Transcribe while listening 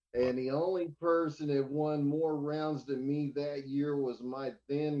And the only person that won more rounds than me that year was my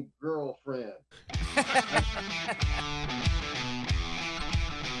then girlfriend.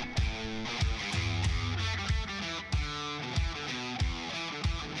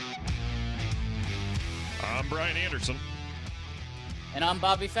 I'm Brian Anderson. And I'm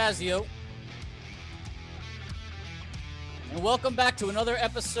Bobby Fazio. And welcome back to another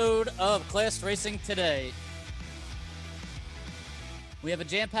episode of Class Racing Today. We have a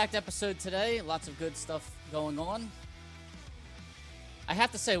jam-packed episode today. Lots of good stuff going on. I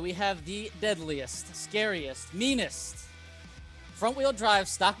have to say, we have the deadliest, scariest, meanest front-wheel drive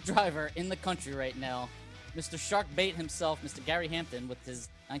stock driver in the country right now. Mr. Shark Bait himself, Mr. Gary Hampton, with his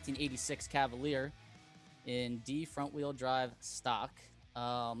 1986 Cavalier in D front-wheel drive stock.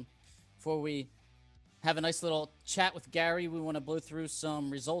 Before we have a nice little chat with Gary, we want to blow through some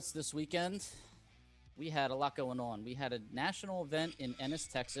results this weekend. We had a lot going on. We had a national event in Ennis,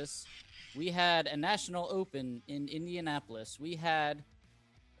 Texas. We had a national open in Indianapolis. We had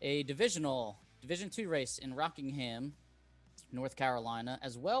a Division II race in Rockingham, North Carolina,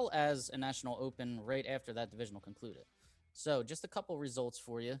 as well as a national open right after that divisional concluded. So just a couple results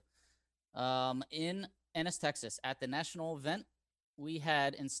for you. In Ennis, Texas, at the national event, we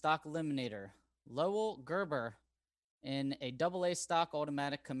had in stock eliminator Lowell Gerber in a AA stock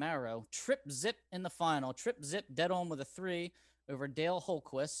automatic Camaro. Trip Zip in the final. Trip Zip dead on with a 3 over Dale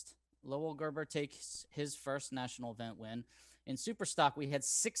Holquist. Lowell Gerber takes his first national event win. In super stock, we had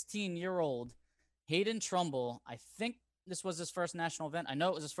 16-year-old Hayden Trumbull. I think this was his first national event. I know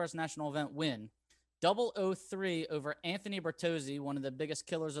it was his first national event win. 003 over Anthony Bertozzi, one of the biggest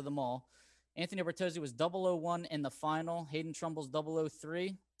killers of them all. Anthony Bertozzi was 001 in the final. Hayden Trumbull's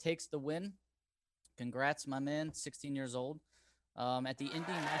 003 takes the win. Congrats, my man, 16 years old. At the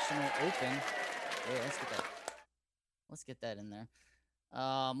Indy National Open. Yeah, let's get that in there.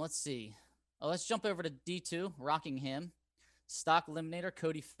 Let's see. Let's jump over to D2, Rockingham. Stock eliminator,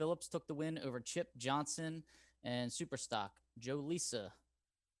 Cody Phillips took the win over Chip Johnson. And super stock, Joe Lisa,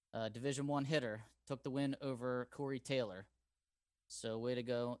 Division I hitter, took the win over Corey Taylor. So way to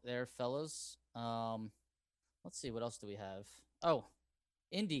go there, fellas. Let's see, what else do we have? Oh,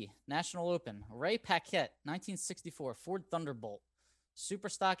 Indy National Open. Ray Paquette, 1964 Ford Thunderbolt.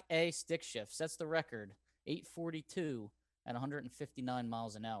 Superstock A stick shift sets the record, 842 at 159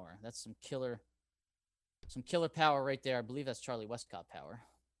 miles an hour. That's some killer power right there. I believe that's Charlie Westcott power.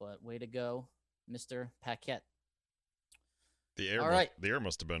 But way to go, Mr. Paquette. The air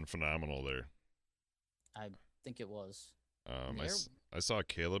must have been phenomenal there. I think it was. I saw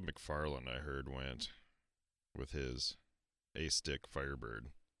Caleb McFarland, I heard, went with his A-stick Firebird.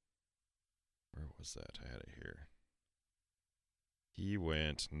 Where was that? I had it here. He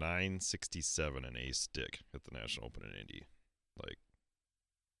went 967 in A-stick at the National Open in Indy. Like,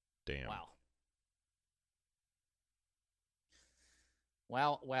 damn.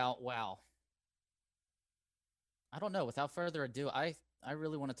 Wow. I don't know. Without further ado, I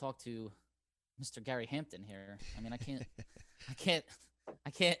really want to talk to Mr. Gary Hampton here. I mean, I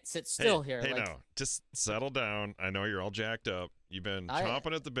can't sit still here. Hey, no, just settle down. I know you're all jacked up. You've been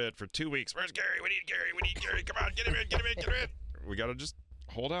chomping at the bit for 2 weeks. Where's Gary? We need Gary. Come on, get him in. We got to just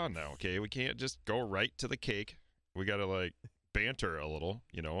hold on now, okay? We can't just go right to the cake. We got to, banter a little,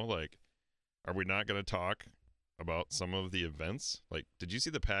 are we not going to talk about some of the events? Did you see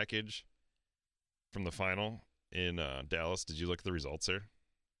the package from the final in Dallas? Did you look at the results there?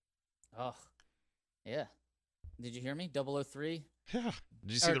 Oh, yeah. Did you hear me? 003? Yeah.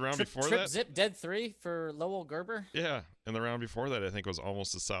 Did you see the round before that? Trip Zip dead 3 for Lowell Gerber? Yeah. And the round before that, I think, was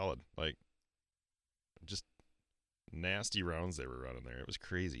almost as solid. Just nasty rounds they were running there. It was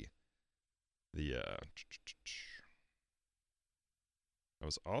crazy. I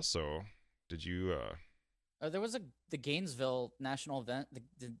was also, did you... there was the Gainesville national event,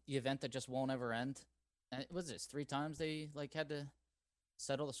 the event that just won't ever end. And was this 3 times they had to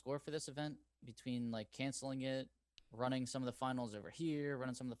settle the score for this event between canceling it, running some of the finals over here,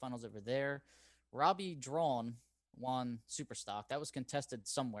 running some of the finals over there. Robbie Drawn won Superstock. That was contested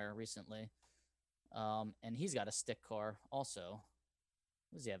somewhere recently. And he's got a stick car also.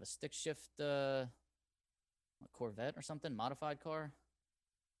 What does he have? A stick shift Corvette or something? Modified car?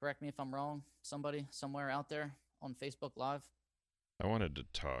 Correct me if I'm wrong. Somebody somewhere out there on Facebook Live. I wanted to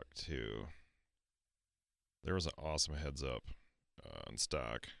talk to... There was an awesome heads up on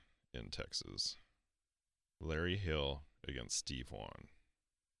stock in Texas. Larry Hill against Steve Wan.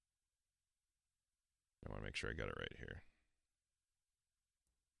 I want to make sure I got it right here.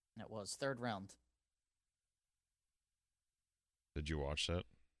 That was 3rd round. Did you watch that?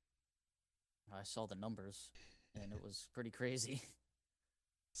 I saw the numbers, and it was pretty crazy.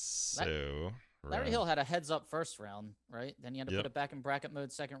 So Larry Hill had a heads-up first round, right? Then you had to Yep. put it back in bracket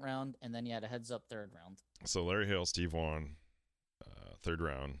mode second round, and then you had a heads-up third round. So Larry Hill, Steve Wan, third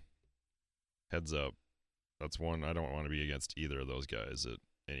round, heads up. That's one I don't want to be against either of those guys at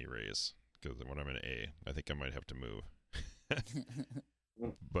any race because when I'm in A, I think I might have to move.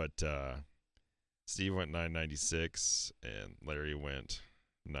 But Steve went 996 and Larry went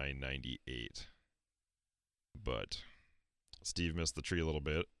 998. But Steve missed the tree a little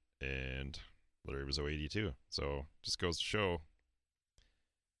bit and Larry was 082. So just goes to show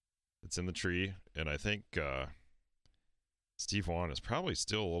it's in the tree. And I think Steve Wan is probably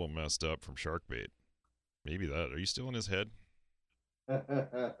still a little messed up from shark bait. Maybe that. Are you still in his head? I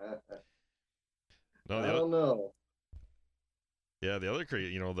No, don't know. Yeah, the other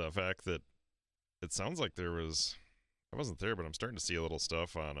the fact that it sounds like I wasn't there, but I'm starting to see a little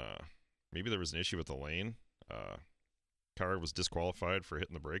stuff on maybe there was an issue with the lane. Car was disqualified for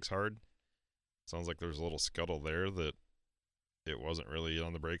hitting the brakes hard. Sounds like there's a little scuttle there that it wasn't really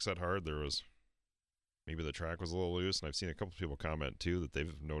on the brakes that hard. There was maybe the track was a little loose, and I've seen a couple people comment too that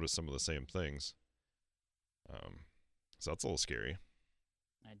they've noticed some of the same things. So that's a little scary.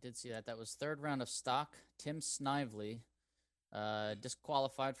 I did see that. That was third round of stock. Tim Snively,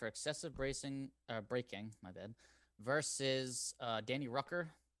 disqualified for excessive braking, my bad, versus Danny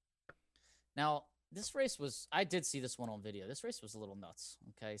Rucker. Now, this race I did see this one on video. This race was a little nuts,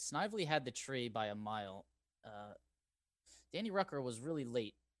 okay? Snively had the tree by a mile. Danny Rucker was really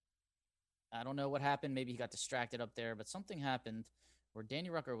late. I don't know what happened. Maybe he got distracted up there, but something happened where Danny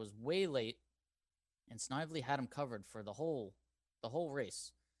Rucker was way late, and Snively had him covered for the whole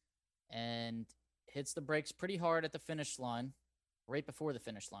race, and hits the brakes pretty hard at the finish line, right before the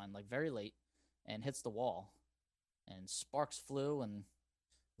finish line, like very late, and hits the wall, and sparks flew, and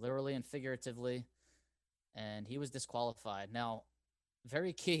literally and figuratively, and he was disqualified. Now,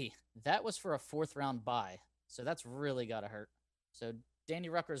 very key, that was for a fourth round bye, so that's really got to hurt. So Danny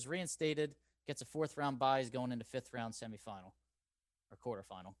Rucker's reinstated, gets a fourth round bye, he's going into fifth round semifinal or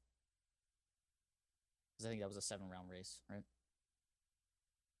quarterfinal. I think that was a 7-round race, right?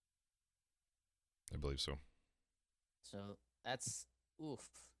 I believe so. So that's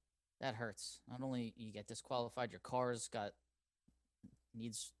that hurts. Not only you get disqualified, your car's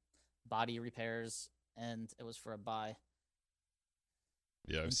needs body repairs, and it was for a buy.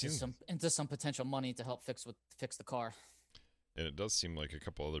 Yeah, I've seen into some potential money to help fix the car. And it does seem like a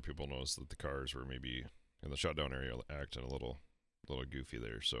couple other people noticed that the cars were maybe in the shutdown area acting a little goofy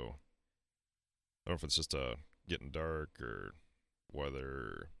there. So I don't know if it's just getting dark or weather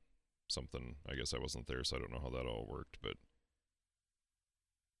or something. I guess I wasn't there, so I don't know how that all worked. But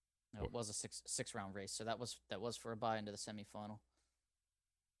no, it was a six round race, so that was for a bye into the semifinal.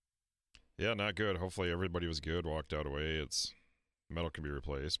 Yeah, not good. Hopefully everybody was good, walked out away. It's metal can be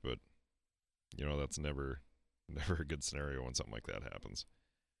replaced, but that's never a good scenario when something like that happens.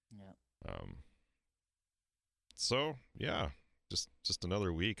 Yeah. So yeah. Just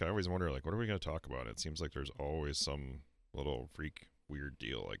another week. I always wonder, like, what are we going to talk about? It seems like there's always some little freak weird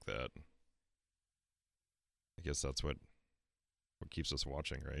deal like that. I guess that's what keeps us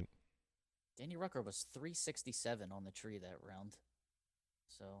watching, right? Danny Rucker was 367 on the tree that round.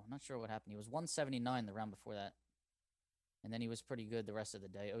 So I'm not sure what happened. He was 179 the round before that. And then he was pretty good the rest of the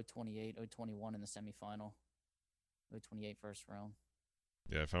day. 028, 021 in the semifinal. 028 first round.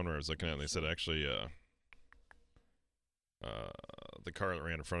 Yeah, I found where I was looking at, and they said actually the car that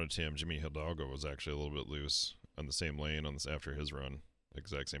ran in front of Tim, Jimmy Hidalgo, was actually a little bit loose on the same lane after his run,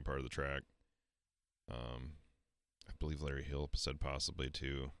 exact same part of the track. I believe Larry Hill said possibly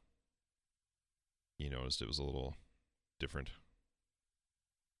too. He noticed it was a little different.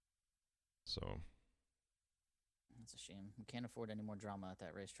 So that's a shame. We can't afford any more drama at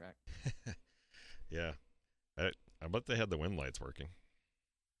that racetrack. Yeah, I bet they had the wind lights working.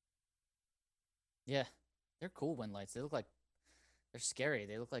 Yeah, they're cool wind lights. They look like they're scary.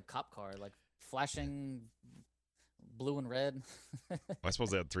 They look like cop car, like flashing blue and red. I suppose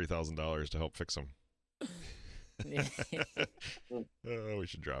they had $3,000 to help fix them. Oh, we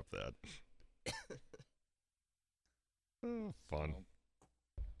should drop that. Oh, fun.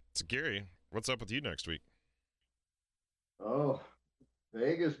 So Gary, what's up with you next week? Oh,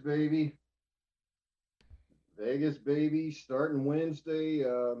 Vegas, baby. Vegas, baby, starting Wednesday.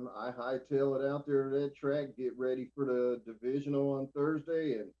 I hightail it out there to that track, get ready for the divisional on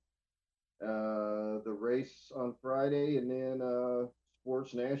Thursday, and the race on Friday, and then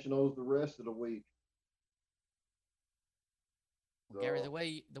Sports Nationals the rest of the week. Well, Gary,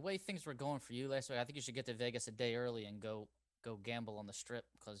 the way things were going for you last week, I think you should get to Vegas a day early and go gamble on the strip,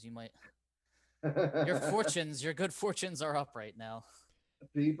 because you might your good fortunes are up right now.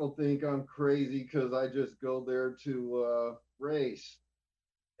 people think I'm crazy because I just go there to race.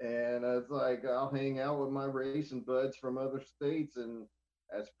 And it's like I'll hang out with my racing buds from other states, and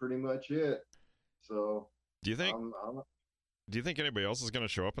that's pretty much it. So Do you think? I'm Do you think anybody else is going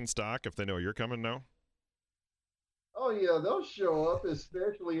to show up in stock if they know you're coming now? oh yeah, they'll show up,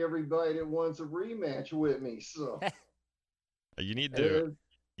 especially everybody that wants a rematch with me. So You need it to. is,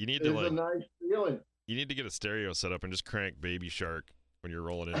 You need to it's a like. nice feeling. You need to get a stereo set up and just crank Baby Shark when you're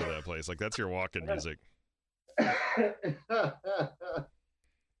rolling into that place. Like that's your walk-in music.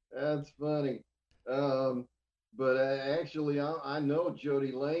 That's funny. Um, but actually, I know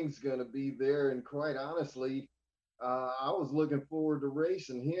Jody Lang's going to be there, and quite honestly, I was looking forward to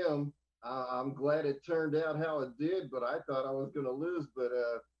racing him. I'm glad it turned out how it did, but I thought I was going to lose. But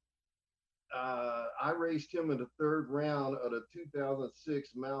I raced him in the third round of the 2006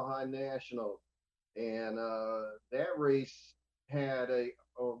 Mile High National, and that race had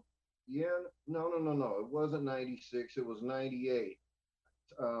oh yeah, no, it wasn't 96, it was 98.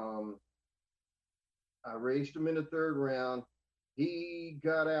 Um, I raced him in the third round. He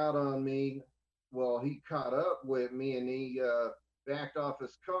got out on me. Well, he caught up with me and he backed off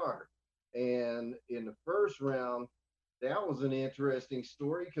his car. And in the first round, that was an interesting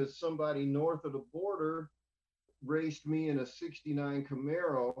story because somebody north of the border raced me in a 69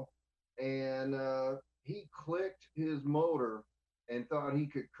 Camaro, and he clicked his motor and thought he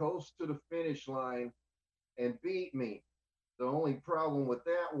could coast to the finish line and beat me. The only problem with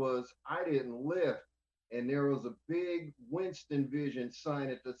that was I didn't lift, and there was a big Winston Vision sign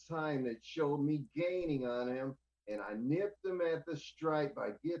at the time that showed me gaining on him, and I nipped him at the stripe by,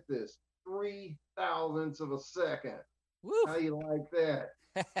 get this, 3 thousandths of a second. Woo! How you like that?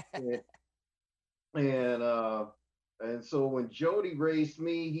 and and, uh, and so when Jody raced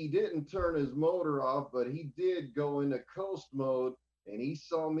me, he didn't turn his motor off, but he did go into coast mode, and he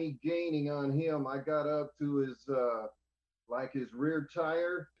saw me gaining on him. I got up to his like his rear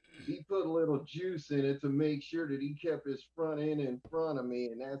tire. He put a little juice in it to make sure that he kept his front end in front of me,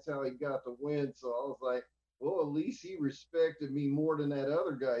 and that's how he got the win. So I was like, well, at least he respected me more than that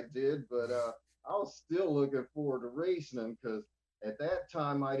other guy did. But I was still looking forward to racing him because at that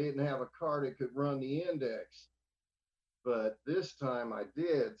time I didn't have a car that could run the index, but this time I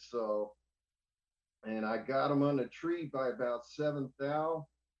did. So, and I got him on the tree by about 7 thou.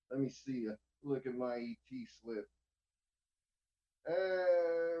 Let me see. Look at my ET slip.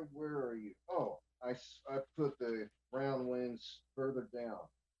 Where are you? Oh, I put the round wins further down.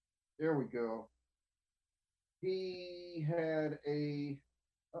 There we go. He had a.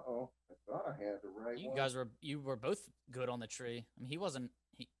 Uh-oh, I thought I had the right You one. guys were both good on the tree. I mean, he wasn't.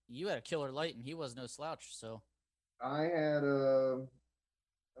 You had a killer light, and he was no slouch. So I had a.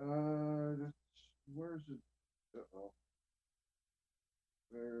 Where's it? Uh-oh.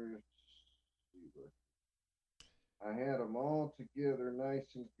 There's. I had them all together,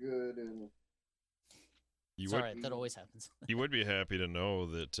 nice and good, and it's all right. That always happens. You would be happy to know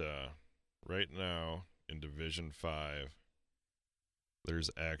that right now in Division 5,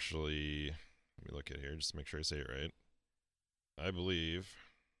 there's actually, let me look at here just to make sure I say it right. I believe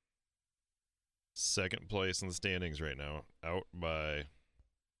second place in the standings right now, out by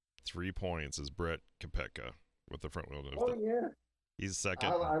 3 points, is Brett Kopetka with the front wheel. Oh yeah, he's second.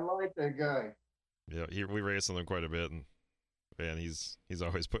 I like that guy. Yeah, we race on him quite a bit, and man, he's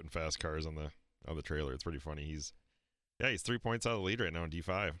always putting fast cars on the trailer. It's pretty funny. He's 3 points out of the lead right now in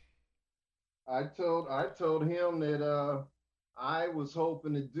D5. I told him that I was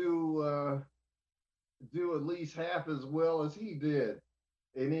hoping to do at least half as well as he did,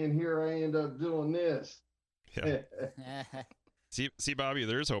 and then here I end up doing this. Yeah. see, Bobby,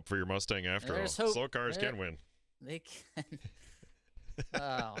 there's hope for your Mustang after there's all. Hope. Slow cars can win. They can.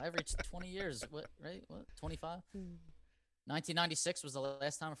 I've reached 20 years. What? Right? What? 25? 1996 was the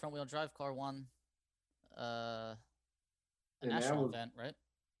last time a front-wheel drive car won a national event, right?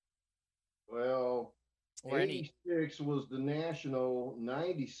 Well, 86 was the national,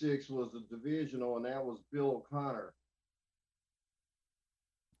 96 was the divisional, and that was Bill O'Connor.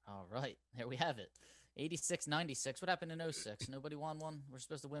 All right, there we have it. 86, 96. What happened in 06? Nobody won one? We're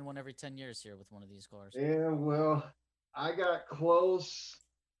supposed to win one every 10 years here with one of these cars. Yeah, well, I got close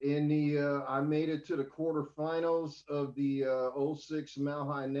in the I made it to the quarterfinals of the 06 Mile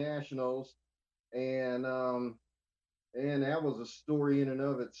High Nationals, and that was a story in and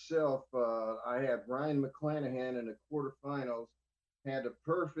of itself. I had Ryan McClanahan in the quarterfinals, had the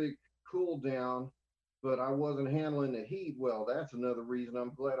perfect cool down, but I wasn't handling the heat well. That's another reason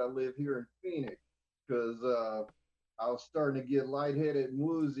I'm glad I live here in Phoenix, because I was starting to get lightheaded and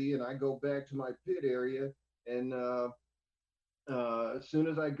woozy, and I go back to my pit area, and as soon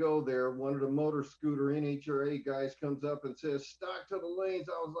as I go there, one of the motor scooter NHRA guys comes up and says, "Stock to the lanes."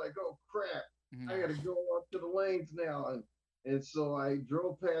 I was like, "Oh crap, I got to go up to the lanes now." And so I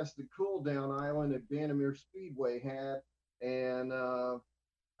drove past the cool down island that Vandermeer Speedway had, and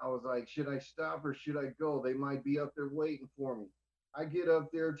I was like, "Should I stop or should I go? They might be up there waiting for me." I get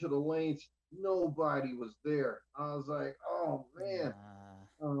up there to the lanes, nobody was there. I was like, "Oh man."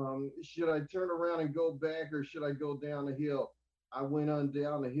 Should I turn around and go back or should I go down the hill? I went on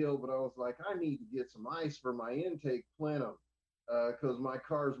down the hill, but I was like, I need to get some ice for my intake plenum because my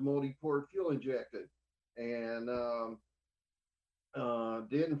car's multi-port fuel injected, and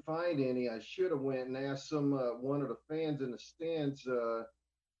didn't find any. I should have went and asked some one of the fans in the stands.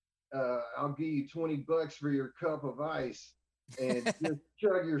 I'll give you $20 for your cup of ice, and just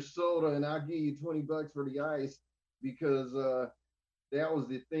chug your soda, and I'll give you $20 for the ice because. That was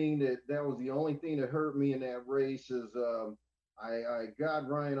the thing that was the only thing that hurt me in that race is I got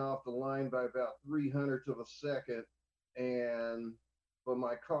Ryan off the line by about 300th of a second, but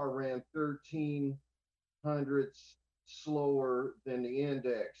my car ran 13 hundredths slower than the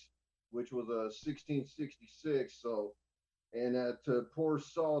index, which was a 1666. So, and to pour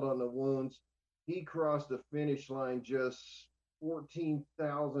salt on the wounds, he crossed the finish line just 14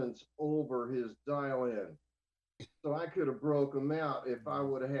 thousandths over his dial in. So I could have broke him out if I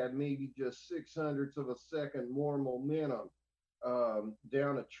would have had maybe just 600ths of a second more momentum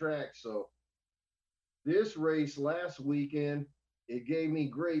down the track. So this race last weekend, it gave me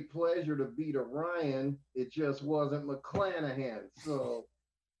great pleasure to beat a Ryan. It just wasn't McClanahan. So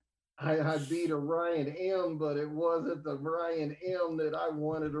I beat a Ryan M, but it wasn't the Ryan M that I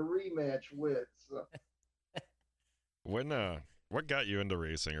wanted a rematch with. So. What got you into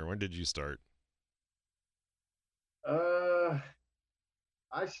racing, or when did you start?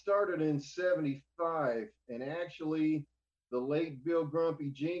 I started in 75, and actually the late Bill Grumpy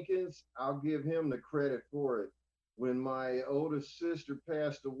Jenkins, I'll give him the credit for it. When my oldest sister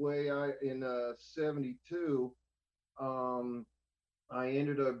passed away in 72, I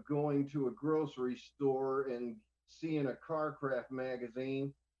ended up going to a grocery store and seeing a Carcraft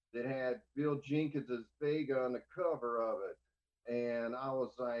magazine that had Bill Jenkins's Vega on the cover of it. And I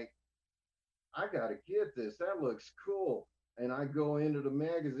was like, I got to get this. That looks cool. And I go into the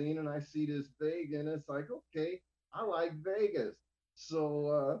magazine and I see this Vega, and it's like, okay, I like Vegas.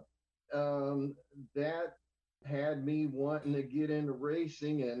 So that had me wanting to get into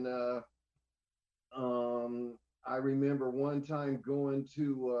racing. And I remember one time going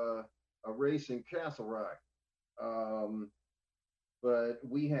to a race in Castle Rock. But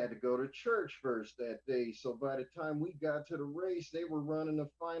we had to go to church first that day. So by the time we got to the race, they were running the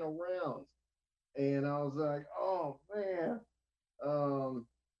final rounds. And I was like, oh man.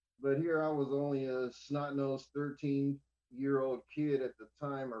 But here I was only a snot-nosed 13-year-old kid at the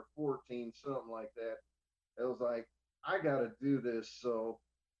time, or 14, something like that. I was like, I got to do this. So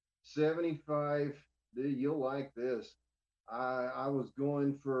 75, you'll like this. I was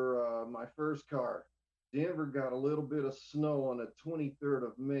going for my first car. Denver got a little bit of snow on the 23rd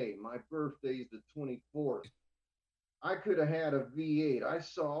of May. My birthday's the 24th. I could have had a V8. I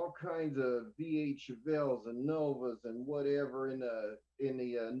saw all kinds of V8 Chevelles and Novas and whatever in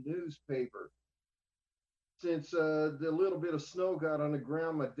the newspaper. Since the little bit of snow got on the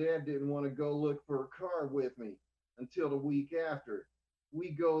ground, my dad didn't want to go look for a car with me until the week after.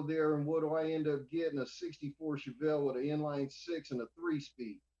 We go there, and what do I end up getting? A 64 Chevelle with an inline 6 and a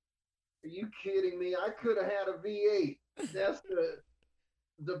 3-speed. Are you kidding me? I could have had a V8. That's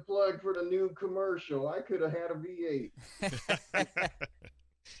the plug for the new commercial. I could have had a V8.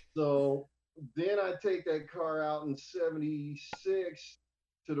 So then I take that car out in 76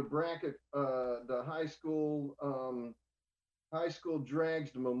 to the bracket, the high school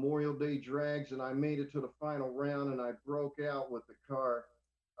drags, the Memorial Day drags, and I made it to the final round, and I broke out with the car.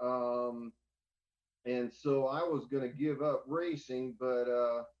 And so I was going to give up racing, but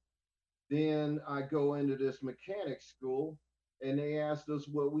then I go into this mechanic school, and they asked us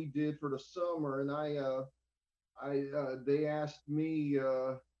what we did for the summer, and they asked me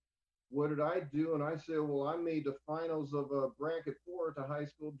what did I do, and I said, well, I made the finals of bracket 4 at the high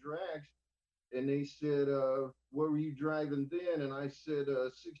school drags. And they said, what were you driving then? And I said,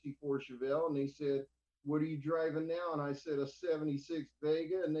 64 Chevelle. And they said, what are you driving now? And I said, a 76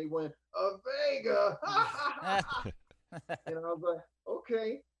 Vega. And they went, a Vega. And I was like,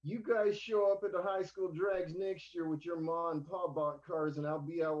 okay, you guys show up at the high school drags next year with your ma and pa bought cars, and I'll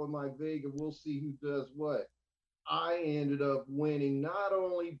be out with my Vega. We'll see who does what. I ended up winning not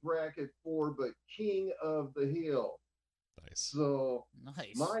only bracket 4, but King of the Hill. Nice. So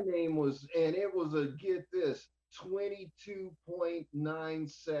nice. My name was, and it was a, get this,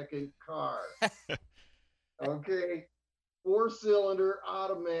 22.9-second car. Okay, 4-cylinder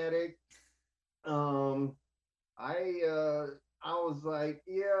automatic. Um, I was like,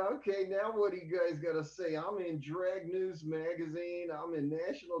 yeah, okay, now what do you guys got to say? I'm in Drag News magazine. I'm in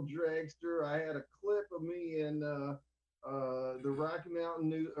National Dragster. I had a clip of me in the Rocky Mountain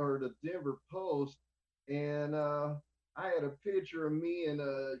News or the Denver Post, and I had a picture of me and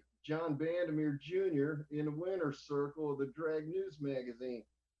John Vandermeer Jr. in the winner's circle of the Drag News magazine.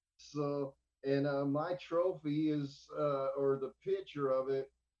 So, and my trophy is, or the picture of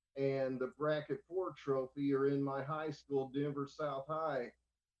it, and the bracket 4 trophy are in my high school, Denver South High,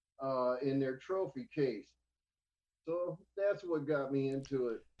 in their trophy case. So that's what got me into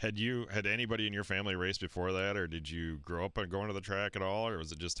it. Had anybody in your family raced before that, or did you grow up going to the track at all, or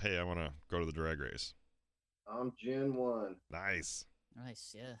was it just, hey, I want to go to the drag race? I'm Gen 1. Nice,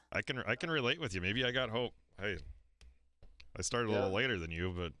 yeah. I can relate with you. Maybe I got hope. Hey, I started a little later than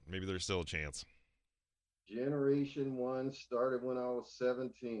you, but maybe there's still a chance. Generation 1 started when I was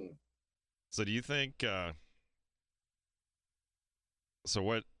 17. So do you think, so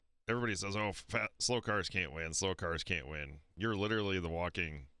what everybody says, oh, slow cars can't win, slow cars can't win. You're literally the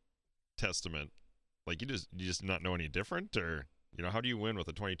walking testament. Like, you just not know any different? Or, how do you win with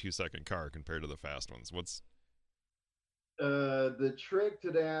a 22-second car compared to the fast ones? What's... The trick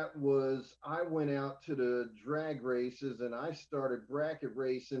to that was I went out to the drag races and I started bracket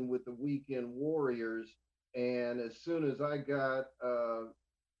racing with the Weekend Warriors. And as soon as I got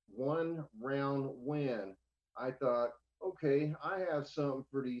one round win, I thought, okay, I have something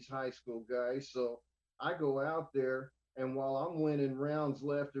for these high school guys. So I go out there, and while I'm winning rounds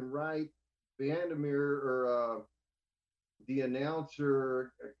left and right, Vandermeer or the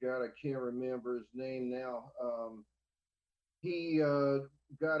announcer, God, I can't remember his name now. He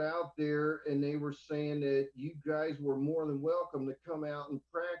got out there and they were saying that you guys were more than welcome to come out and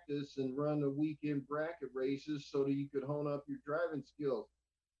practice and run the weekend bracket races so that you could hone up your driving skills.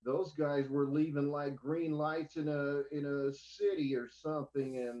 Those guys were leaving like green lights in a city or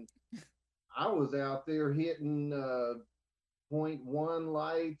something, and I was out there hitting 0.1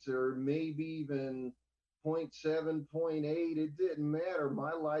 lights or maybe even 0.7, 0.8. It didn't matter.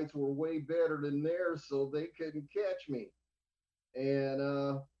 My lights were way better than theirs, so they couldn't catch me. And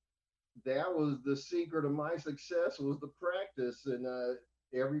that was the secret of my success, was the practice. And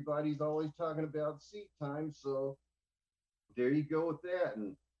everybody's always talking about seat time, so there you go with that.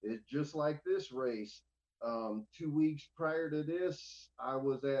 And it's just like this race. 2 weeks prior to this, I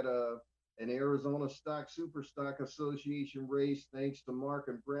was at an Arizona Stock Super Stock Association race, thanks to Mark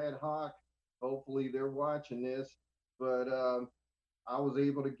and Brad Hawk. Hopefully they're watching this, but I was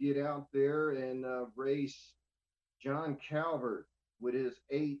able to get out there and race John Calvert with his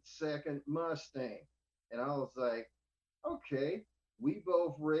 8-second Mustang. And I was like, okay, we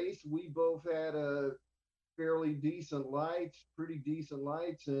both raced. We both had a fairly decent lights, pretty decent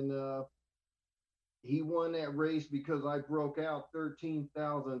lights. And he won that race because I broke out 13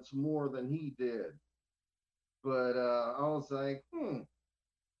 thousandths more than he did. But I was like,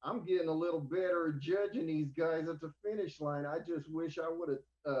 I'm getting a little better at judging these guys at the finish line. I just wish I would have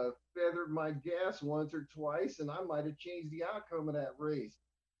feathered my gas once or twice, and I might have changed the outcome of that race.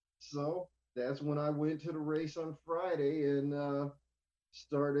 So that's when I went to the race on Friday and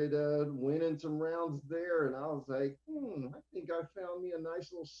started winning some rounds there. And I was like, I think I found me a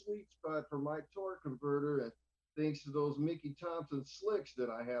nice little sweet spot for my torque converter, and thanks to those Mickey Thompson slicks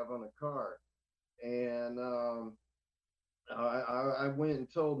that I have on the car. And I went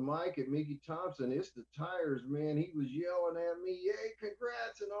and told Mike at Mickey Thompson, it's the tires, man. He was yelling at me, yay,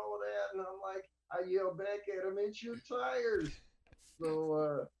 congrats, and all of that. And I'm like, I yelled back at him, it's your tires.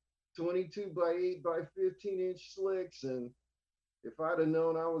 So 22 by 8 by 15-inch slicks. And if I'd have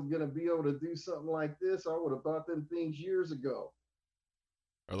known I was going to be able to do something like this, I would have bought them things years ago.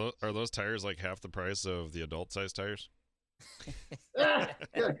 Are those tires like half the price of the adult size tires?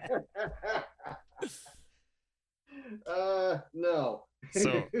 No.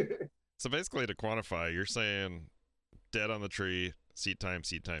 So basically, to quantify, you're saying dead on the tree, seat time,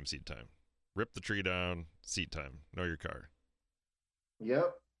 seat time, seat time. Rip the tree down, seat time. Know your car.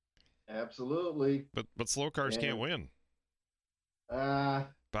 Yep, absolutely. But slow cars can't win.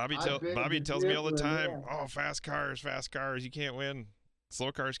 Bobby tells me all the time, oh, fast cars, you can't win.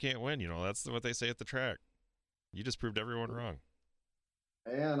 Slow cars can't win. That's what they say at the track. You just proved everyone wrong.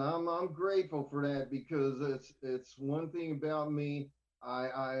 And I'm grateful for that, because it's one thing about me.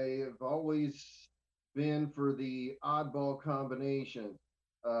 I have always been for the oddball combination.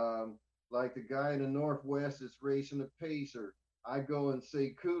 Like the guy in the Northwest that's racing the Pacer. I go and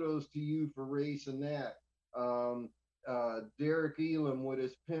say kudos to you for racing that. Derek Elam with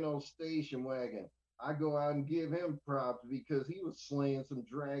his Pinto station wagon. I go out and give him props because he was slaying some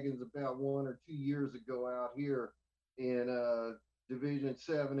dragons about 1 or 2 years ago out here in Division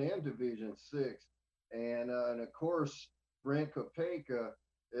 7 and Division 6. And of course, Brent Kopeka,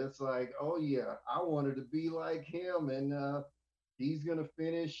 it's like, oh yeah, I wanted to be like him. And he's going to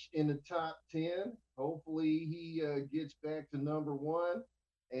finish in the top 10. Hopefully, he gets back to number one.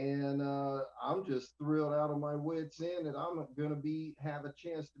 And I'm just thrilled out of my wits end that I'm going to have a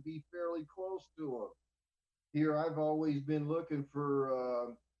chance to be fairly close to him. Here, I've always been looking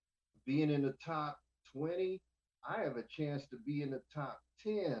for being in the top 20. I have a chance to be in the top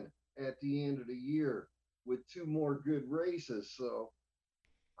 10 at the end of the year with two more good races. So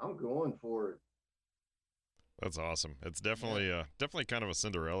I'm going for it. That's awesome. It's definitely definitely kind of a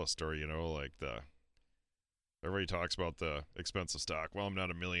Cinderella story, you know, like everybody talks about the expensive stock. Well, I'm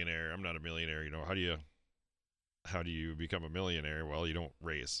not a millionaire. I'm not a millionaire. You know, how do you become a millionaire? Well, you don't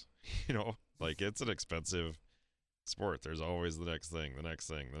race. You know, like it's an expensive sport. There's always the next thing, the next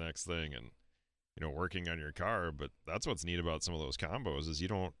thing, the next thing, and you know, working on your car. But that's what's neat about some of those combos is you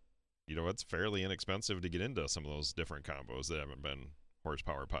don't, you know, it's fairly inexpensive to get into some of those different combos that haven't been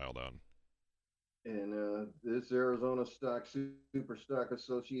horsepower piled on. And this Arizona Super Stock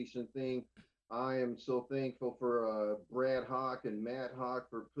Association thing, I am so thankful for Brad Hawk and Matt Hawk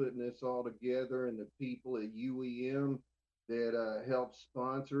for putting this all together, and the people at UEM that helped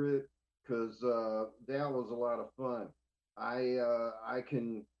sponsor it, because that was a lot of fun. I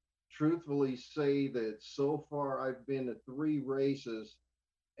can truthfully say that so far I've been to 3 races,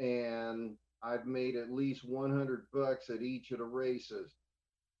 and I've made at least $100 at each of the races.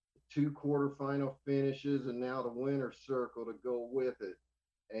 2 quarterfinal finishes, and now the winner's circle to go with it.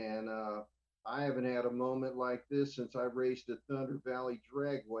 And I haven't had a moment like this since I raced at Thunder Valley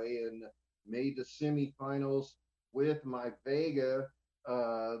Dragway and made the semifinals with my Vega,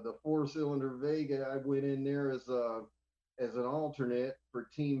 the 4-cylinder Vega. I went in there as an alternate for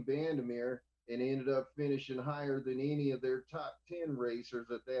Team Bandemir and ended up finishing higher than any of their top 10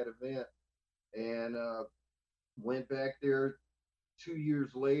 racers at that event. And went back there 2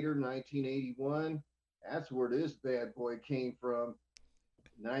 years later, 1981. That's where this bad boy came from.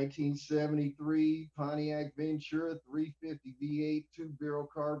 1973 Pontiac Ventura 350 V8 2-barrel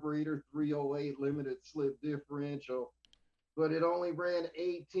carburetor, 308 limited slip differential, but it only ran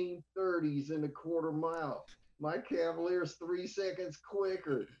 1830s in a quarter mile. My Cavalier's 3 seconds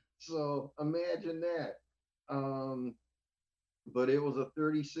quicker. So imagine that. But it was a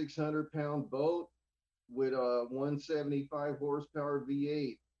 3,600 pound boat with a 175 horsepower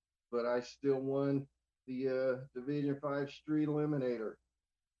V8, but I still won the Division 5 Street Eliminator.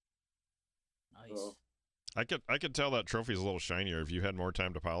 Nice. So, I could tell that trophy's a little shinier if you had more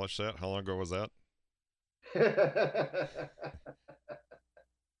time to polish that. How long ago was that?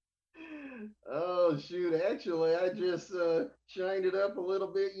 Oh shoot, actually I just shined it up a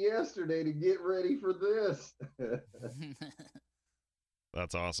little bit yesterday to get ready for this.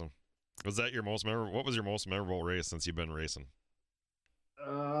 That's awesome. Was that your most memorable? What was your most memorable race since you've been racing?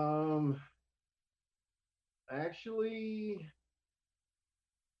 Actually,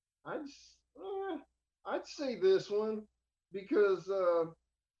 I'd say this one because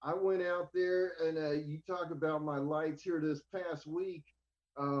I went out there and you talk about my lights here this past week.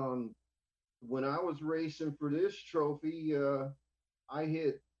 When I was racing for this trophy, I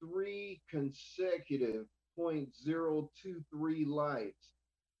hit 3 consecutive .023 lights.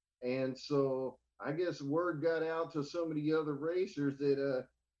 And so I guess word got out to some of the other racers that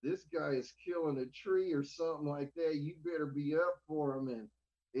this guy is killing a tree or something like that. You better be up for him. And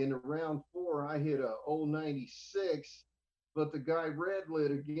in round 4, I hit a 096, but the guy red lit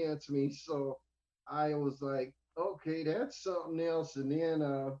against me. So I was like, okay, that's something else. And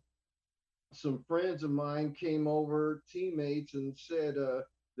then some friends of mine came over, teammates, and said,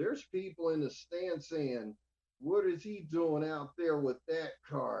 there's people in the stand saying, what is he doing out there with that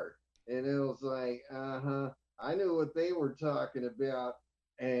car? And it was like, I knew what they were talking about.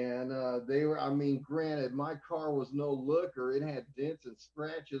 And they were, I mean, granted, my car was no looker. It had dents and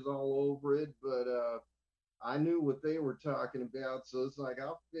scratches all over it, but I knew what they were talking about. So it's like,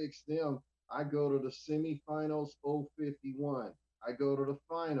 I'll fix them. I go to the semifinals, 051. I go to the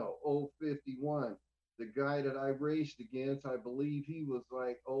final, 051. The guy that I raced against, I believe he was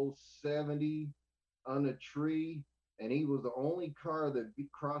like 070 on a tree, and he was the only car that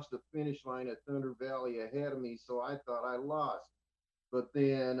crossed the finish line at Thunder Valley ahead of me, so I thought I lost. But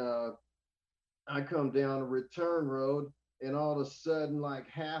then I come down the return road, and all of a sudden, like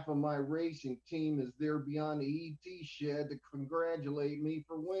half of my racing team is there beyond the ET shed to congratulate me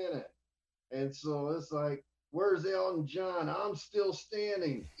for winning. And so it's like, where's Elton John? I'm still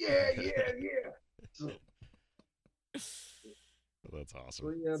standing. Yeah, yeah, yeah. So, That's awesome.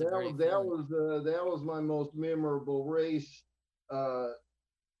 so yeah, It's a great feeling. that was my most memorable race, uh,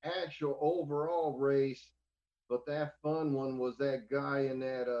 actual overall race. But that fun one was that guy in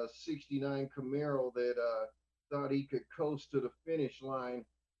that '69 Camaro that thought he could coast to the finish line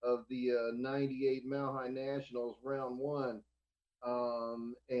of the '98 Mile High Nationals round one,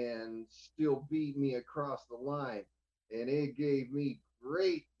 and still beat me across the line. And it gave me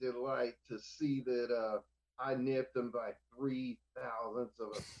great delight to see that I nipped him by 0.03 of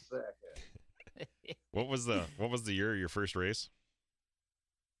a second. What was the year of your first race?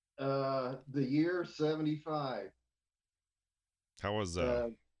 The year '75. How was Uh,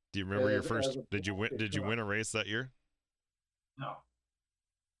 do you remember your as first a did you win a race that year? no,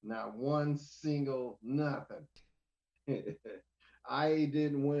 not one single nothing. I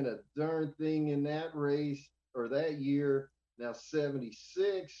didn't win a darn thing in that race or that year. Now,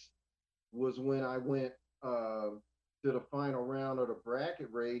 '76 was when I went to the final round of the bracket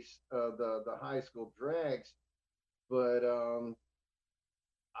race, the high school drags. But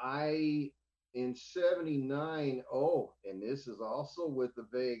I in '79, oh, and this is also with the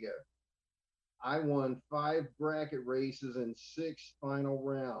Vega. I won 5 bracket races and 6 final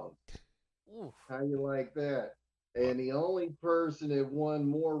rounds. Ooh. How you like that? Wow. And the only person that won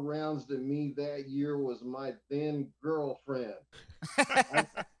more rounds than me that year was my then girlfriend.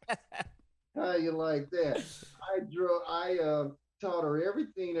 How you like that? I taught her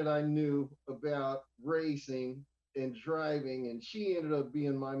everything that I knew about racing and driving, and she ended up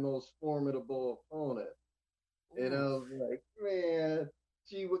being my most formidable opponent. And I Ooh. was like, man,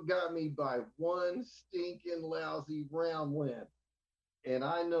 got me by one stinking lousy round win. And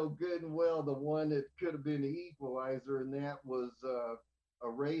I know good and well the one that could have been the equalizer, and that was a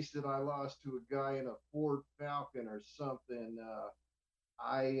race that I lost to a guy in a Ford Falcon or something.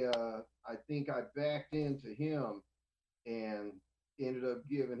 I think I backed into him and ended up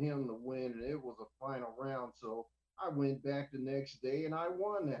giving him the win, and it was a final round. So I went back the next day and I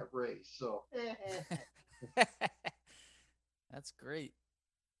won that race. So That's great.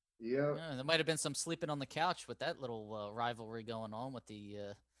 yeah, Yeah, there might have been some sleeping on the couch with that little rivalry going on with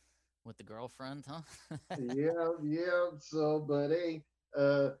the girlfriend, huh? yeah. So, but hey,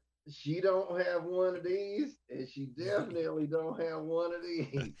 uh, she don't have one of these, and she definitely don't have one of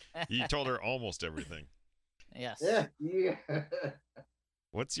these. You told her almost everything. Yes. Yeah, yeah.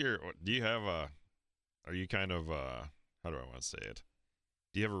 What's your do you have a are you kind of how do I want to say it?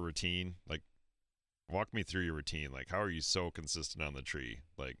 Do you have a routine? Like walk me through your routine. Like how are you so consistent on the tree?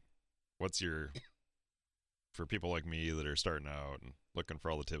 Like what's your for people like me that are starting out and looking for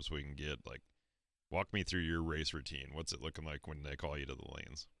all the tips we can get, like walk me through your race routine. What's it looking like when they call you to the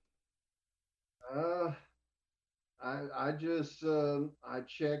lanes? Uh, I just I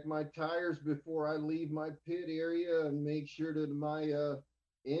check my tires before I leave my pit area and make sure that my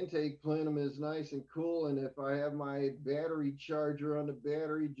intake plenum is nice and cool. And if I have my battery charger on the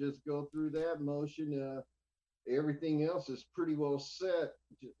battery, just go through that motion. Everything else is pretty well set.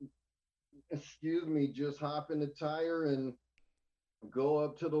 Excuse me, just hop in the tire and go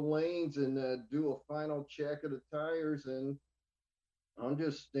up to the lanes and do a final check of the tires, and I'm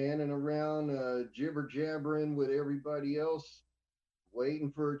just standing around jibber jabbering with everybody else,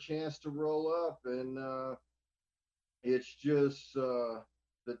 waiting for a chance to roll up. And it's just the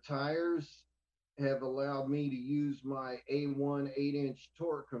tires have allowed me to use my A1 8-inch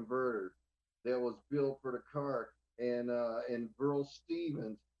torque converter that was built for the car. And Burl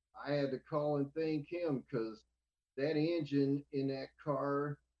Stevens, I had to call and thank him because that engine in that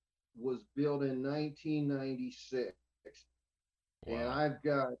car was built in 1996, and Wow. I've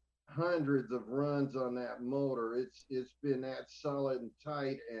got hundreds of runs on that motor. It's been that solid and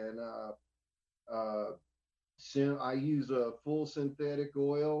tight, and I use a full synthetic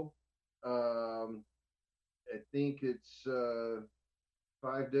oil. Um, I think it's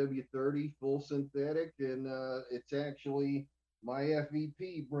 5W30 full synthetic, and it's actually my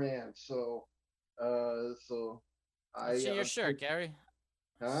FVP brand. So Let's I see your shirt, Gary.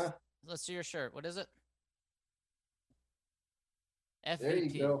 huh? Let's see your shirt. What is it? There you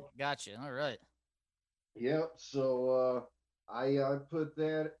FVP. go. Gotcha. All right. Yep. So I put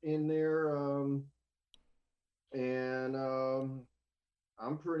that in there, and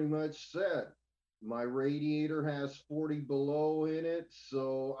I'm pretty much set. My radiator has 40 below in it,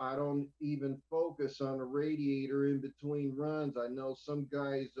 so I don't even focus on the radiator in between runs. I know some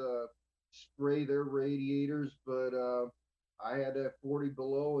guys spray their radiators, but I had that 40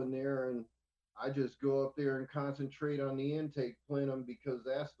 below in there, and I just go up there and concentrate on the intake plenum because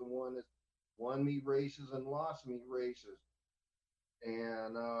that's the one that's won me races and lost me races.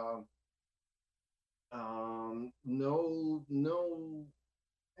 And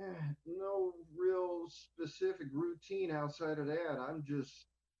no real specific routine outside of that. I'm just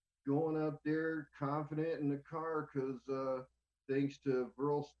going up there confident in the car because thanks to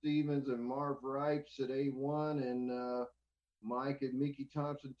Burl Stevens and Marv Ripes at A1 and Mike at Mickey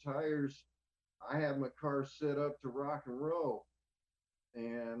Thompson Tires, I have my car set up to rock and roll.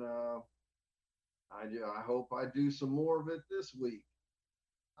 And I hope I do some more of it this week.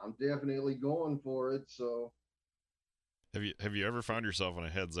 I'm definitely going for it. So, have you ever found yourself in a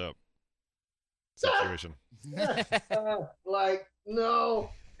heads up situation? Like, no.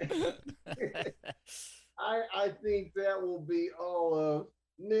 I think that will be all of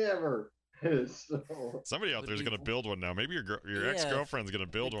never. So somebody out there is going to build one now. Maybe your ex-girlfriend's going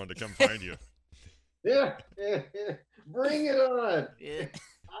to build one to come find you. Yeah, bring it on. Yeah.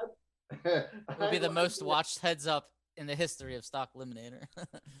 It'll be the most watched heads up in the history of Stock Eliminator.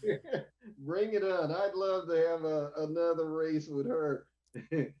 Bring it on. I'd love to have another race with her.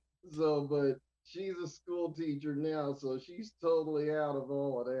 So, but she's a school teacher now, so she's totally out of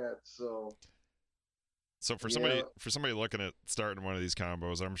all of that. So for somebody looking at starting one of these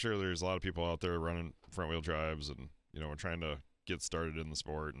combos, I'm sure there's a lot of people out there running front wheel drives and trying to get started in the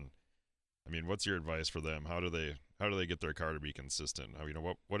sport. And I mean, what's your advice for them? How do they get their car to be consistent?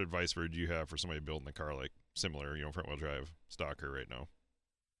 What advice would you have for somebody building a car like similar, front wheel drive stocker right now?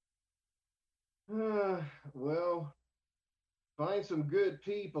 Well, find some good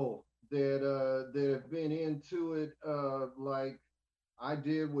people that have been into it, like I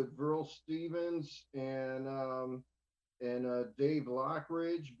did with Burl Stevens and Dave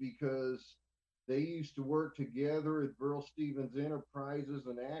Lockridge, because they used to work together at Burl Stevens Enterprises,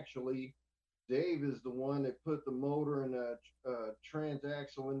 and actually Dave is the one that put the motor and a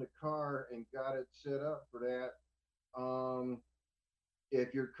transaxle in the car and got it set up for that.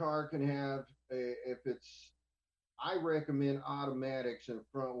 If your car can have I recommend automatics and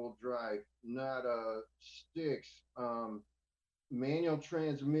front wheel drive, not sticks. Manual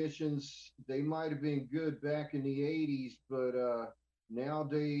transmissions, they might have been good back in the 80s, but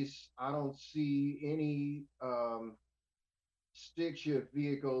nowadays I don't see any stick shift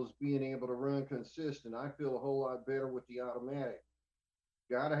vehicles being able to run consistent. I feel a whole lot better with the automatic.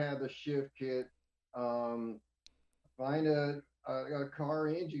 Got to have the shift kit. Find a car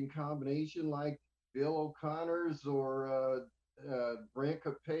engine combination like Bill O'Connor's or Brent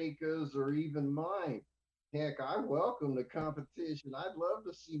Kopeka's or even mine. Heck, I welcome the competition. I'd love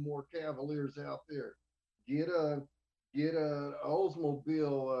to see more Cavaliers out there. Get a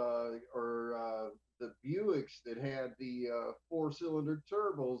Oldsmobile or the Buicks that had the 4-cylinder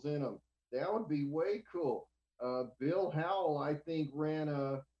turbos in them. That would be way cool. Bill Howell, I think, ran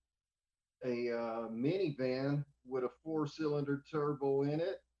a minivan with a 4-cylinder turbo in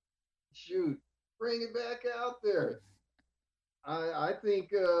it. Shoot, bring it back out there. I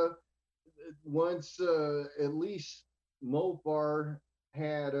think once at least Mopar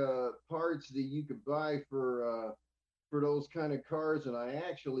had parts that you could buy for those kind of cars, and I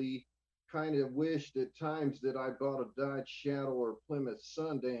actually kind of wished at times that I bought a Dodge Shadow or Plymouth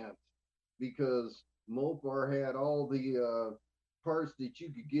Sundance, because Mopar had all the parts that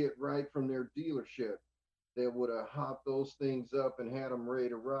you could get right from their dealership that would have hopped those things up and had them ready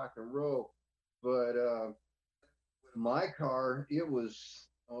to rock and roll. But my car, it was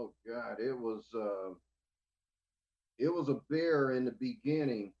a bear in the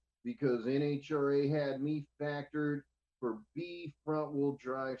beginning, because NHRA had me factored for B front wheel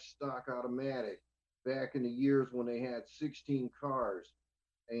drive stock automatic back in the years when they had 16 cars.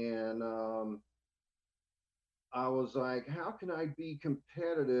 And I was like, how can I be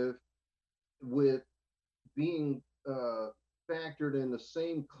competitive with being factored in the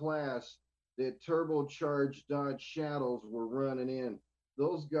same class that turbocharged Dodge Shadows were running in?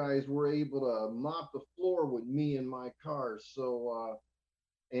 Those guys were able to mop the floor with me in my car. So,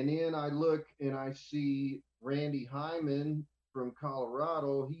 and then I look and I see Randy Hyman from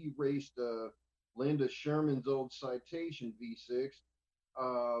Colorado. He raced Linda Sherman's old Citation V6.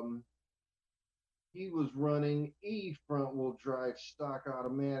 He was running E front wheel drive stock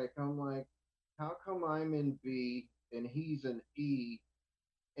automatic. I'm like, how come I'm in B and he's in E?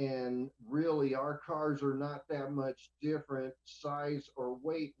 And really, our cars are not that much different size or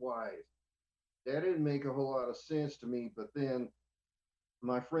weight wise. That didn't make a whole lot of sense to me. But then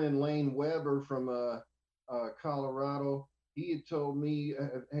my friend Lane Weber from Colorado, he had told me,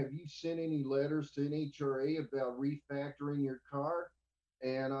 have you sent any letters to NHRA about refactoring your car?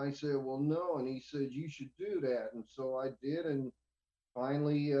 And I said, well, no. And he said, you should do that. And so I did. And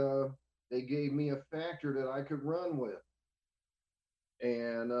finally, they gave me a factor that I could run with.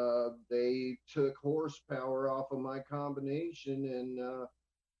 And they took horsepower off of my combination, and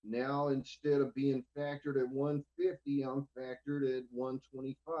now instead of being factored at 150, I'm factored at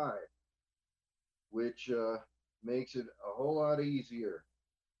 125, which makes it a whole lot easier.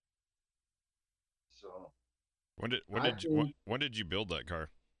 So when did you build that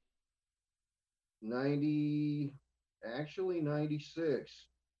car? 96.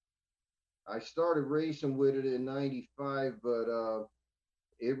 I started racing with it in 95, but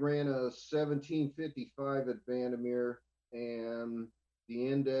it ran a 1755 at Vandermeer, and the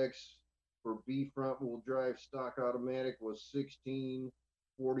index for B front wheel drive stock automatic was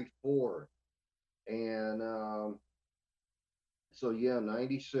 1644. And so, yeah,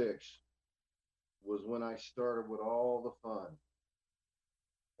 96 was when I started with all the fun.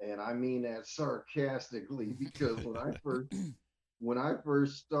 And I mean that sarcastically, because when I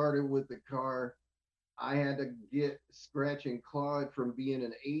first started with the car, I had to get scratch and claw it from being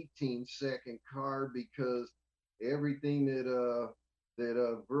an 18-second car, because everything that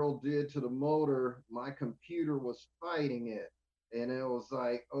Burl did to the motor, my computer was fighting it. And it was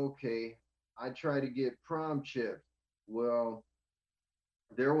like, okay, I tried to get prom chips. Well,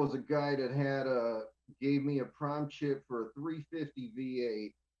 there was a guy that gave me a prom chip for a 350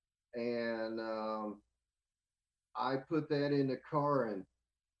 V8, and I put that in the car, and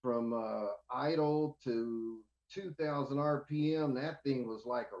from idle to 2,000 RPM, that thing was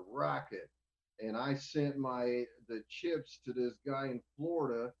like a rocket. And I sent the chips to this guy in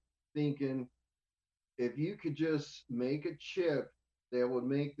Florida, thinking, if you could just make a chip that would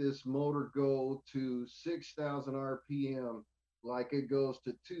make this motor go to 6,000 RPM like it goes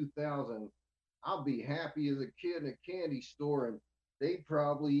to 2,000, I'll be happy as a kid in a candy store, and they'd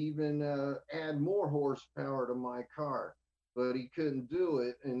probably even add more horsepower to my car. But he couldn't do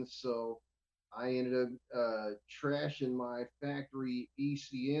it, and so I ended up trashing my factory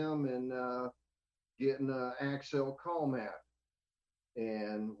ECM and getting an Accel call map.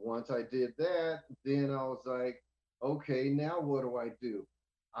 And once I did that, then I was like, okay, now what do I do?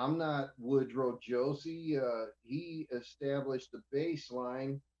 I'm not Woodrow Josie. He established the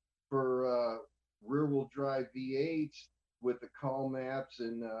baseline for rear wheel drive V8s with the call maps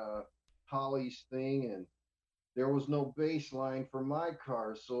and Holly's thing. And there was no baseline for my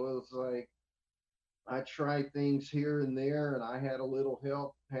car. So it was like, I tried things here and there, and I had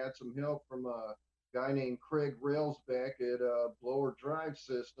some help from a guy named Craig Railsback at Blower Drive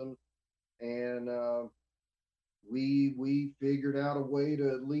System. And we figured out a way to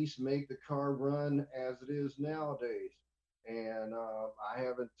at least make the car run as it is nowadays. And I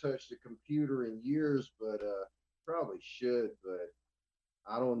haven't touched a computer in years, but probably should, but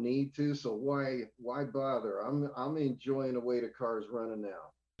I don't need to. So why bother? I'm enjoying the way the car's running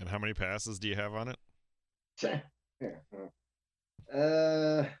now. And how many passes do you have on it?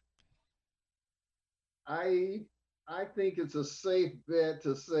 I think it's a safe bet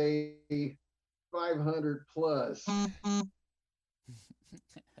to say 500 plus.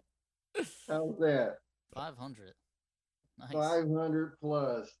 How's that? 500. Nice. 500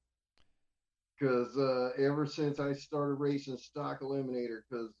 plus. Because ever since I started racing stock eliminator,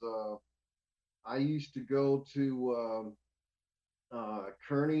 because I used to go to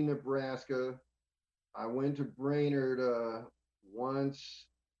Kearney, Nebraska. I went to Brainerd once.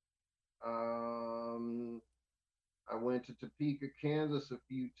 I went to Topeka, Kansas a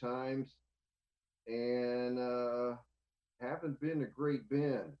few times, and haven't been to Great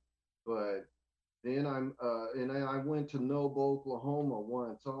Bend. But then I went to Nob, Oklahoma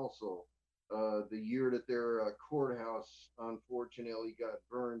once also. The year that their courthouse unfortunately got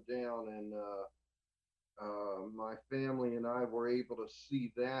burned down, and my family and I were able to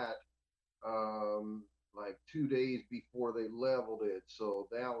see that like 2 days before they leveled it. So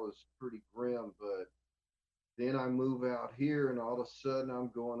that was pretty grim. But then I move out here, and all of a sudden I'm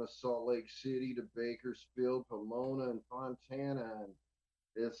going to Salt Lake City, to Bakersfield, Pomona, and Fontana. And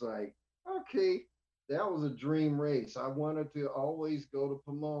it's like, okay, that was a dream race. I wanted to always go to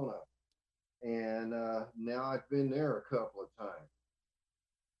Pomona. And now I've been there a couple of times.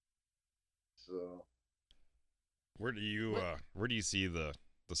 So where do you see the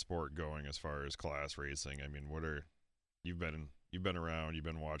sport going as far as class racing? I mean, you've been around, you've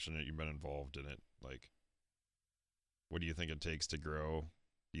been watching it, you've been involved in it. Like, what do you think it takes to grow?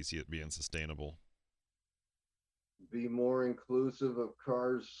 Do you see it being sustainable? Be more inclusive of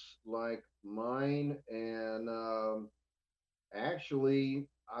cars like mine, and actually,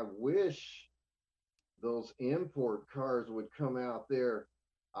 I wish those import cars would come out there.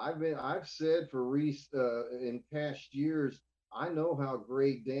 I've said in past years, I know how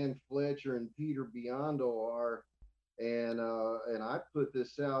great Dan Fletcher and Peter Biondo are, and I put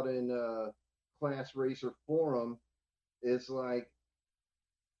this out in Class Racer Forum. It's like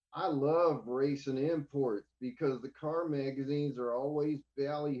I love racing imports because the car magazines are always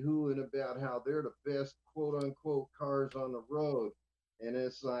ballyhooing about how they're the best quote unquote cars on the road. And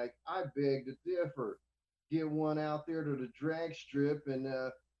it's like, I beg to differ. Get one out there to the drag strip, and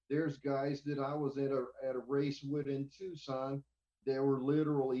there's guys that I was at a race with in Tucson that were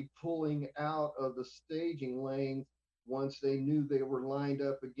literally pulling out of the staging lanes once they knew they were lined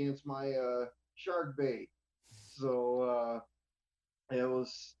up against my shark bait. So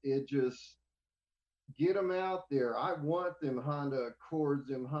it just get them out there. I want them Honda Accords,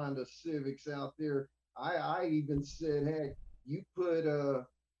 them Honda Civics out there. I even said, heck, you put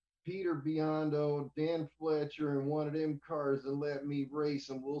Peter Biondo, Dan Fletcher in one of them cars and let me race,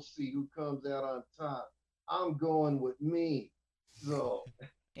 and we'll see who comes out on top. I'm going with me. So,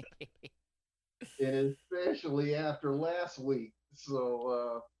 and especially after last week.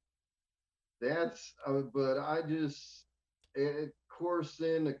 So but I just, of course,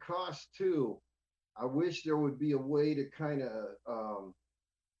 then the cost too. I wish there would be a way to kind of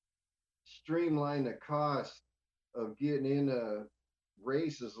streamline the cost of getting into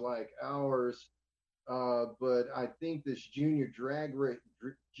races like ours. But I think this junior dragster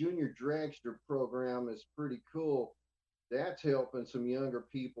program is pretty cool. That's helping some younger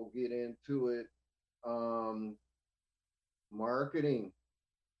people get into it. Marketing.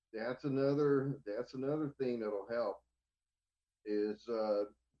 That's another thing that'll help is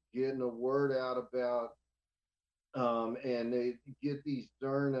getting the word out about and they get these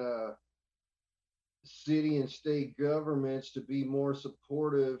darn city and state governments to be more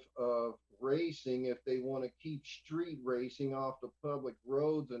supportive of racing if they want to keep street racing off the public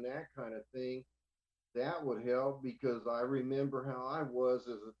roads and that kind of thing. That would help because I remember how I was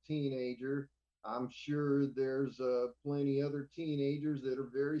as a teenager. I'm sure there's plenty other teenagers that are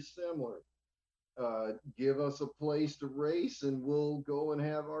very similar. Give us a place to race and we'll go and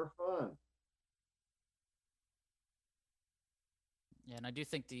have our fun. Yeah, and I do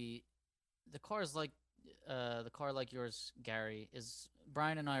think the cars like the car like yours, Gary, is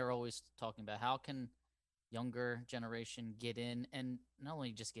Brian and I are always talking about how can younger generation get in and not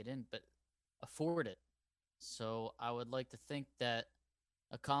only just get in but afford it. So I would like to think that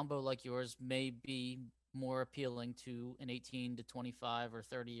a combo like yours may be more appealing to an 18 to 25 or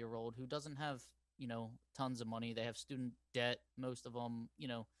 30-year-old who doesn't have, tons of money. They have student debt, most of them,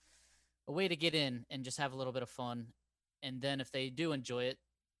 a way to get in and just have a little bit of fun. And then if they do enjoy it,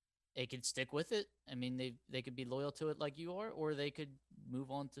 they could stick with it. I mean, they could be loyal to it like you are, or they could move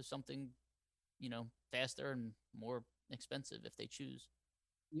on to something, faster and more expensive if they choose.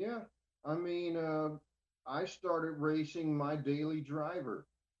 Yeah, I mean, I started racing my daily driver,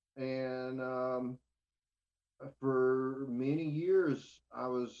 and for many years I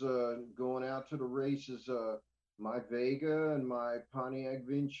was going out to the races. My Vega and my Pontiac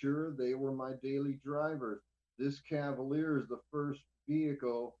Ventura, they were my daily drivers. This Cavalier is the first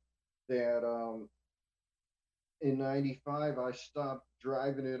vehicle that in 95 I stopped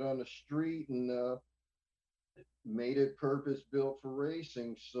driving it on the street and made it purpose built for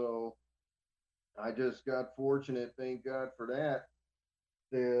racing. So I just got fortunate, thank God for that,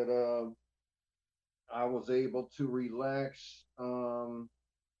 that I was able to relax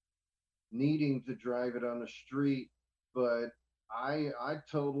needing to drive it on the street. But I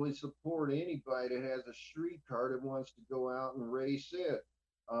totally support anybody that has a street car that wants to go out and race it.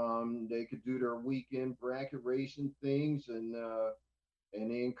 They could do their weekend bracket racing things and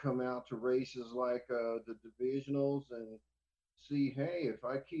then come out to races like the divisionals and see, hey, if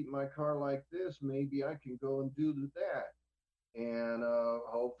I keep my car like this, maybe I can go and do that. And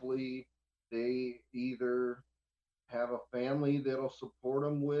hopefully they either have a family that'll support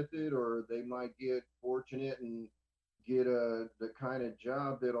them with it, or they might get fortunate and get the kind of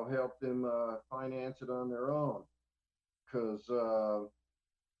job that'll help them finance it on their own. Because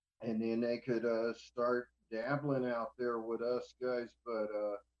and then they could start dabbling out there with us guys. But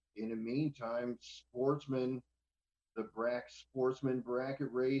in the meantime, sportsman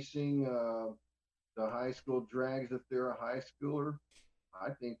bracket racing, the high school drags if they're a high schooler. I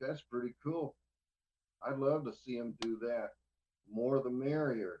think that's pretty cool. I'd love to see them do that. More the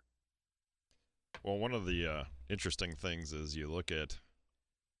merrier. Well, one of the interesting things is you look at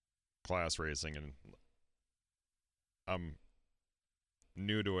class racing, and I'm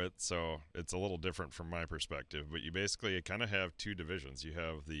new to it, so it's a little different from my perspective. But you basically kind of have two divisions. You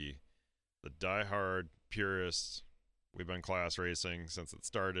have the diehard purists. We've been class racing since it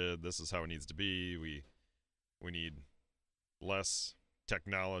started. This is how it needs to be. We need less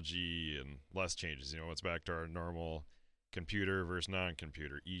technology and less changes. You know, it's back to our normal computer versus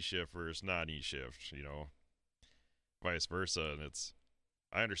non-computer, e-shift versus non-e-shift, you know, vice versa. And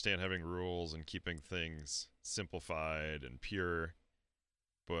I understand having rules and keeping things simplified and pure,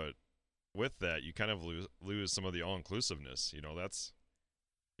 but with that, you kind of lose some of the all-inclusiveness. You know,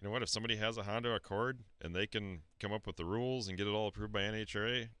 you know what, if somebody has a Honda Accord and they can come up with the rules and get it all approved by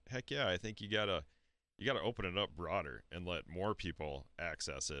NHRA, heck yeah, I think you gotta open it up broader and let more people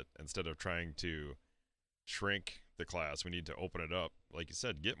access it instead of trying to shrink the class. We need to open it up, like you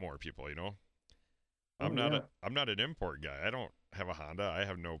said, get more people. You know, I'm not an import guy. I don't have a Honda. I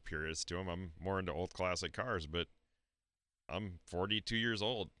have no purists to them. I'm more into old classic cars, but I'm 42 years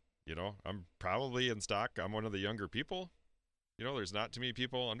old. You know, I'm probably in stock. I'm one of the younger people. You know, there's not too many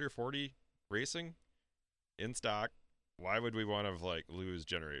people under 40 racing in stock. Why would we want to like lose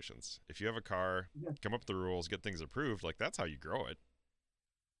generations? If you have a car, come up with the rules, get things approved, like that's how you grow it.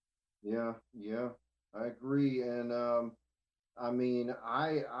 Yeah, I agree. And I mean,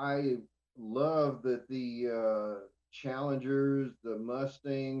 I love that the Challengers, the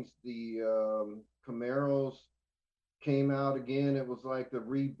Mustangs, the Camaros came out again. It was like the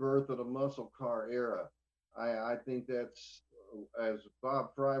rebirth of the muscle car era. I think that's, as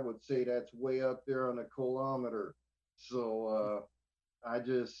Bob Fry would say, that's way up there on the kilometer. So I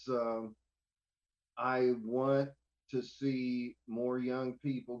want to see more young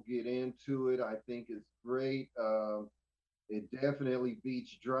people get into it. I think it's great. It definitely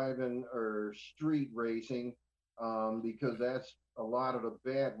beats driving or street racing, because that's a lot of the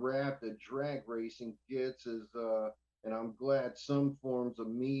bad rap that drag racing gets is, and I'm glad some forms of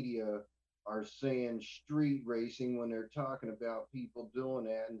media are saying street racing when they're talking about people doing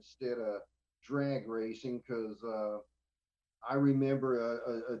that instead of drag racing, because I remember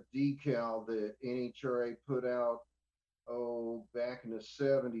a decal that NHRA put out, back in the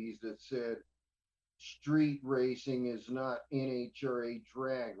 70s, that said street racing is not NHRA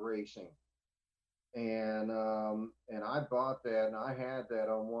drag racing. And I bought that and I had that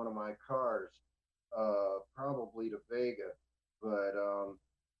on one of my cars, probably the Vega. But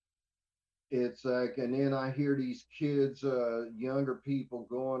it's like, and then I hear these kids, younger people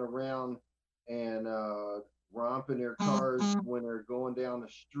going around and romping their cars when they're going down the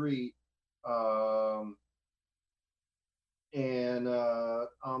street. And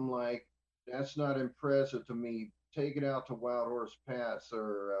I'm like, that's not impressive to me. Take it out to Wild Horse Pass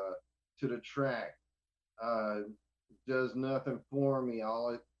or to the track. Does nothing for me. All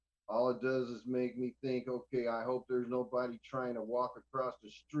it does is make me think, okay, I hope there's nobody trying to walk across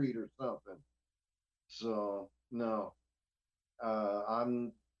the street or something. So no,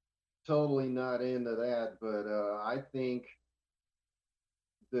 I'm totally not into that. But I think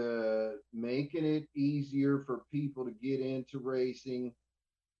the making it easier for people to get into racing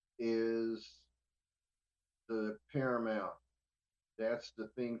is the paramount. That's the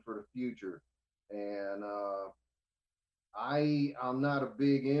thing for the future. And I'm not a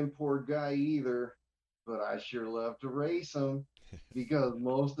big import guy either, but I sure love to race them because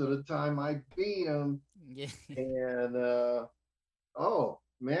most of the time I beat them. Yeah. And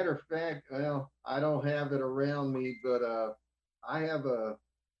matter of fact, well, I don't have it around me, but I have a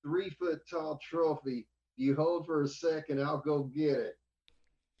 3-foot tall trophy. If you hold for a second, I'll go get it.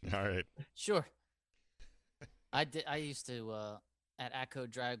 All right. Sure. I used to at Atco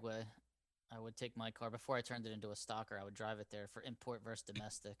Dragway, I would take my car before I turned it into a stocker. I would drive it there for import versus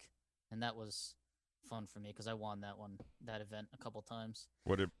domestic, and that was fun for me because I won that event a couple times.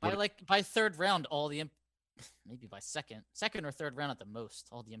 By third round, all the maybe by second or third round at the most,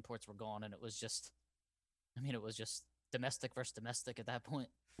 all the imports were gone, and it was just domestic versus domestic at that point.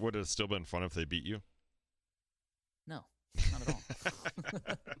 Would it have still been fun if they beat you? No, not at all.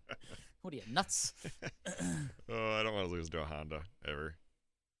 What are you, nuts? Oh, I don't want to lose to a Honda ever.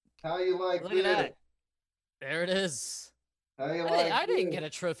 How you like Look at that. There it is. I didn't get a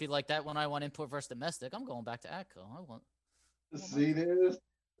trophy like that when I won import versus domestic. I'm going back to Atco. See this?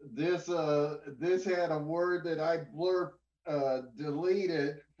 This had a word that I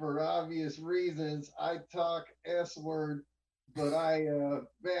deleted for obvious reasons. I talk S word, but I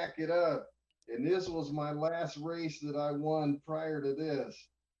back it up. And this was my last race that I won prior to this.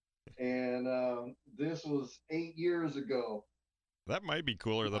 And this was 8 years ago. That might be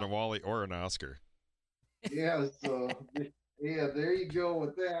cooler than a Wally or an Oscar. Yeah, so yeah, there you go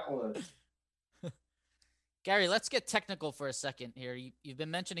with that one. Gary, let's get technical for a second here. You've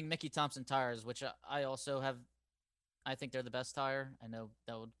been mentioning Mickey Thompson tires, which I also have. I think they're the best tire. I know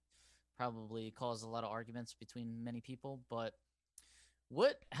that would probably cause a lot of arguments between many people, but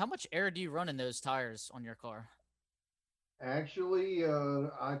how much air do you run in those tires on your car? Actually,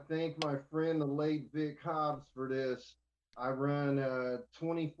 I thank my friend, the late Vic Hobbs, for this. I run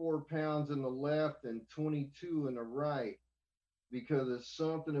 24 pounds in the left and 22 in the right because it's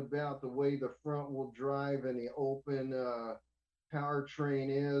something about the way the front wheel drive and the open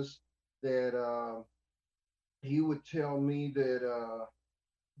powertrain is that he would tell me that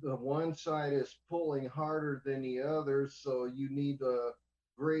the one side is pulling harder than the other, so you need a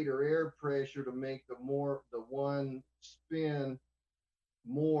greater air pressure to make the one spin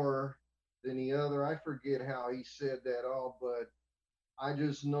more than the other. I forget how he said that all, but I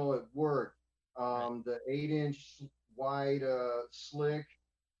just know it worked. Right. The 8-inch wide slick,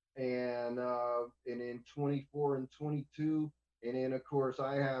 and then 24 and 22, and then of course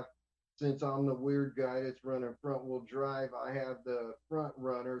I have, since I'm the weird guy that's running front wheel drive, I have the front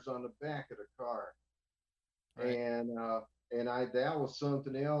runners on the back of the car, Right. and I that was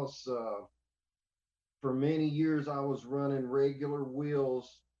something else. For many years I was running regular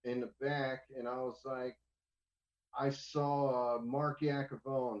wheels in the back, and I was like, I saw Mark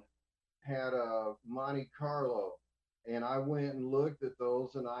Yakavone had a Monte Carlo, and I went and looked at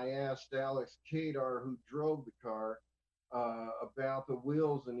those, and I asked Alex Kadar, who drove the car, about the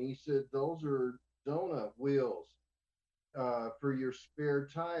wheels, and he said those are donut wheels for your spare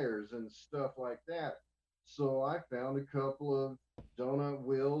tires and stuff like that. So I found a couple of donut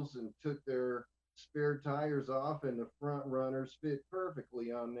wheels and took their spare tires off, and the front runners fit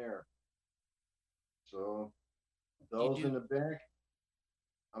perfectly on there. So Do you those do? in the back,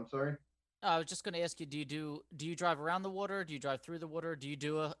 I'm sorry. I was just going to ask you, do you drive around the water? Do you drive through the water? Do you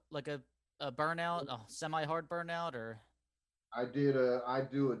do a burnout, a semi-hard burnout, or I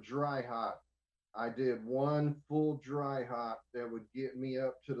do a dry hop. I did one full dry hop that would get me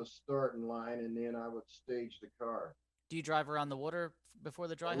up to the starting line, and then I would stage the car. do you drive around the water before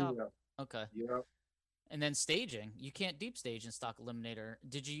the dry Oh hop? yeah, Okay. yeah. And then staging. You can't deep stage in stock eliminator.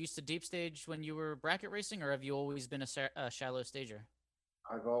 Did you used to deep stage when you were bracket racing, or have you always been a shallow stager?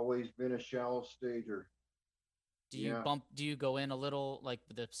 I've always been a shallow stager. Yeah, Do you go in a little, like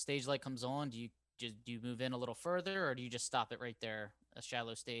the stage light comes on? Do you move in a little further, or do you just stop it right there, a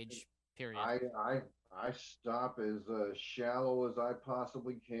shallow stage, period? I I I stop as shallow as I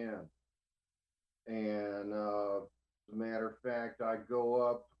possibly can, and as a matter of fact, I go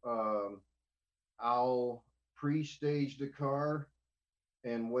up. I'll pre-stage the car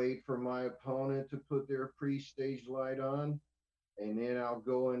and wait for my opponent to put their pre-stage light on, and then I'll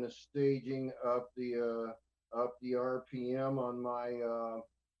go into staging up the RPM on my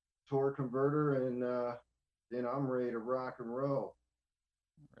torque converter, and then I'm ready to rock and roll.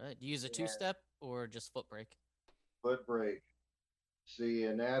 Right. Do you use a two And step or just foot brake? foot brake. See,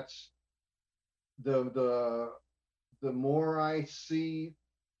 and that's the the more I see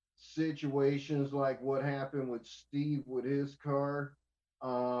situations like what happened with Steve with his car,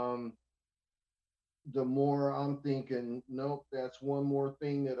 um, the more I'm thinking, nope, that's one more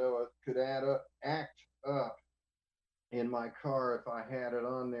thing that could act up in my car if I had it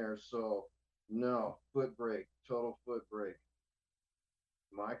on there. So, no, foot brake, total foot brake.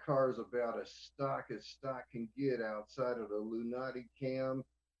 My car is about as stock can get outside of the Lunati cam,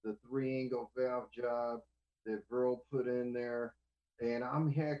 the 3-angle valve job that Burl put in there. And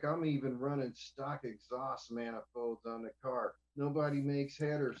I'm even running stock exhaust manifolds on the car. Nobody makes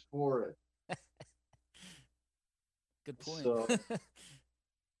headers for it. Good point. So,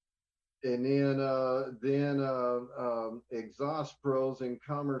 and then Exhaust Pros in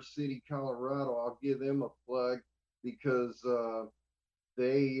Commerce City, Colorado. I'll give them a plug because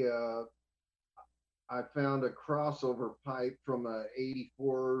they I found a crossover pipe from a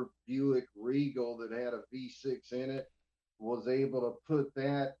 '84 Buick Regal that had a V6 in it. Was able to put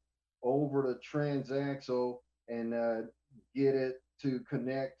that over the transaxle and get it to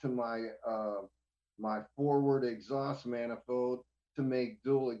connect to my forward exhaust manifold to make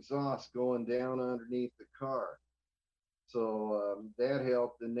dual exhaust going down underneath the car. So that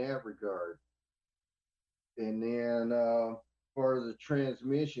helped in that regard. And then as far as the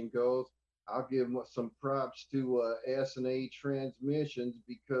transmission goes, I'll give some props to S&A transmissions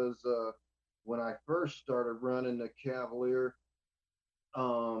because when I first started running the Cavalier,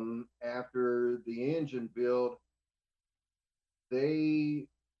 after the engine build, I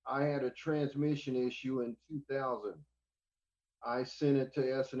had a transmission issue in 2000. I sent it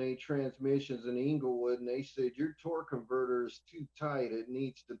to S&A Transmissions in Inglewood, and they said your torque converter is too tight; it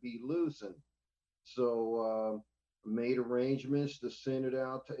needs to be loosened. So made arrangements to send it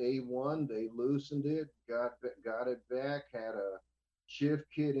out to A1. They loosened it, got it back, had a shift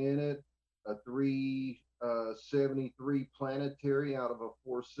kit in it, a 373 planetary out of a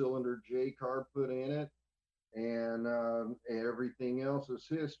 4-cylinder J car put in it, and everything else is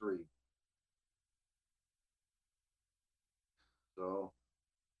history. So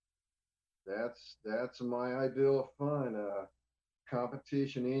that's my ideal of fun.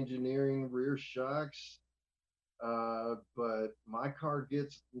 Competition engineering, rear shocks. But my car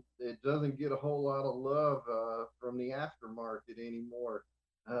doesn't get a whole lot of love from the aftermarket anymore.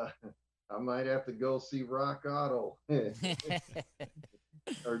 Uh, I might have to go see Rock Auto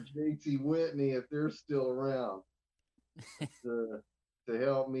or JT Whitney if they're still around to, to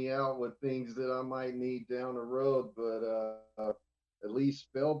help me out with things that I might need down the road. But at least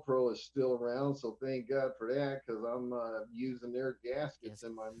Spellpro is still around, so thank God for that because I'm using their gaskets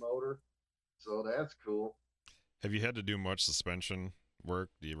in my motor, so that's cool. Have you had to do much suspension work?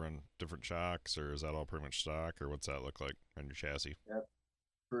 Do you run different shocks, or is that all pretty much stock, or what's that look like on your chassis? That's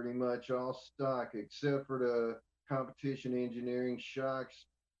pretty much all stock except for the competition engineering shocks.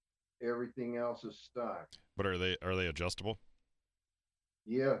 Everything else is stock. But are they adjustable?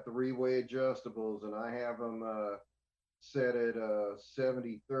 Yeah, three-way adjustables, and I have them set at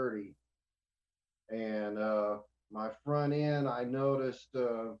 70/30. And my front end, I noticed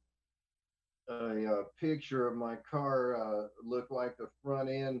a picture of my car looked like the front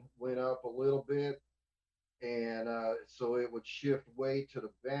end went up a little bit, and so it would shift weight to the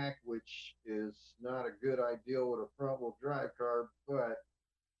back, which is not a good idea with a front-wheel drive car. But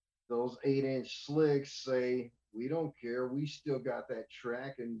those 8-inch slicks say we don't care, we still got that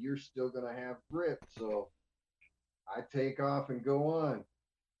track, and you're still gonna have grip. So I take off and go on,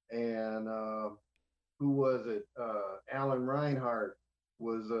 and who was it? Alan Reinhardt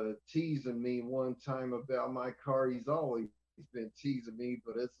was teasing me one time about my car. He's always been teasing me,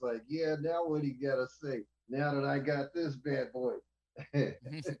 but it's like, yeah, now what do you gotta say? Now that I got this bad boy.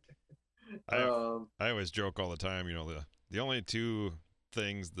 I always joke all the time, the only two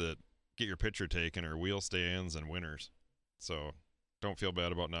things that get your picture taken are wheel stands and winners. So don't feel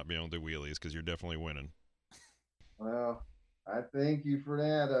bad about not being able to do wheelies because you're definitely winning. Well, I thank you for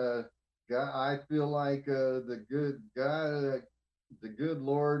that. I feel like the good God, the good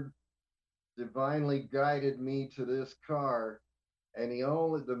Lord divinely guided me to this car. And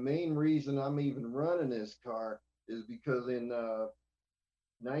the main reason I'm even running this car is because in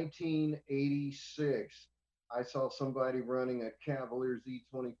 1986, I saw somebody running a Cavalier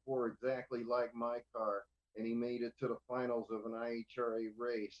Z24 exactly like my car, and he made it to the finals of an IHRA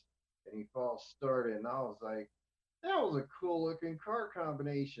race, and he false started, and I was like, that was a cool looking car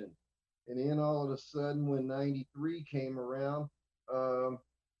combination. And then all of a sudden, when 93 came around, um,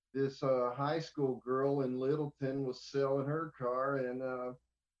 this high school girl in Littleton was selling her car, and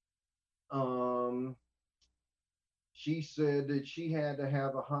she said that she had to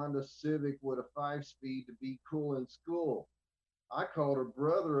have a Honda Civic with a 5-speed to be cool in school. I called her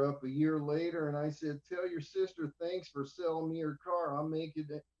brother up a year later and I said, tell your sister thanks for selling me her car. I'm making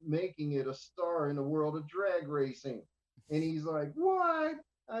it a star in the world of drag racing. And he's like, what?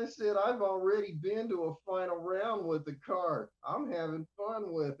 I said, I've already been to a final round with the car. I'm having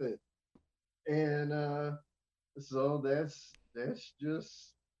fun with it. And so that's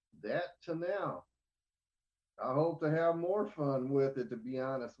just that to now. I hope to have more fun with it, to be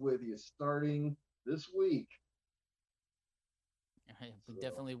honest with you, starting this week. We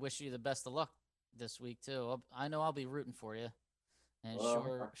definitely wish you the best of luck this week too. I know I'll be rooting for you, and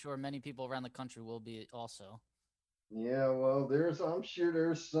sure many people around the country will be also. Yeah, well, I'm sure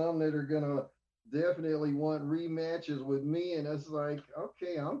there's some that are gonna definitely want rematches with me, and it's like,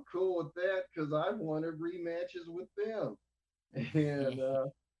 okay, I'm cool with that because I've wanted rematches with them, and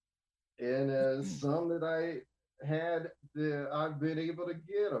some that I had that I've been able to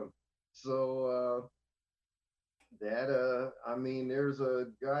get them. So I mean, there's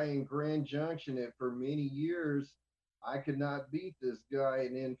a guy in Grand Junction that for many years I could not beat this guy,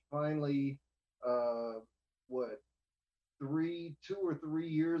 and then finally, what 2 or 3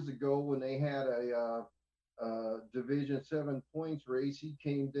 years ago when they had a Division 7 points race, he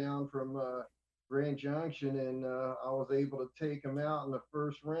came down from Grand Junction, and I was able to take him out in the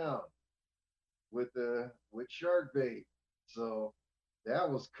first round with shark bait. So that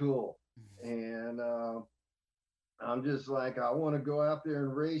was cool. And I'm just like, I want to go out there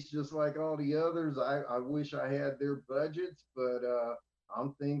and race just like all the others. I wish I had their budgets, but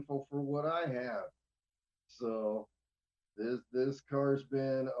I'm thankful for what I have. So this car's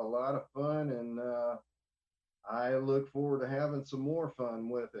been a lot of fun, and I look forward to having some more fun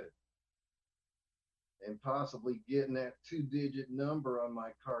with it and possibly getting that 2-digit number on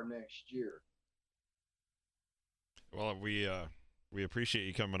my car next year. Well, we appreciate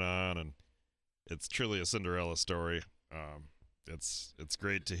you coming on, and it's truly a Cinderella story. It's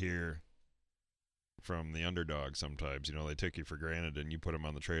great to hear from the underdog sometimes. You know, they take you for granted and you put them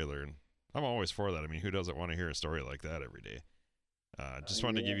on the trailer. And I'm always for that. I mean, who doesn't want to hear a story like that every day? Just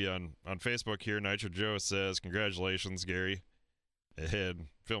wanted to give you on Facebook here. Nitro Joe says, congratulations, Gary. And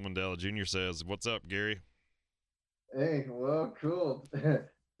Phil Mandela Jr. says, what's up, Gary? Hey, well, cool.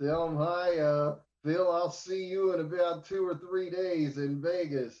 Tell him hi, Phil. I'll see you in about 2 or 3 days in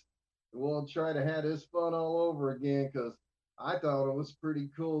Vegas. We'll try to have this fun all over again because I thought it was pretty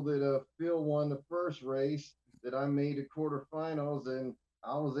cool that Phil won the first race, that I made the quarterfinals, and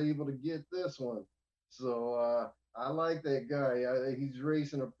I was able to get this one. So I like that guy. He's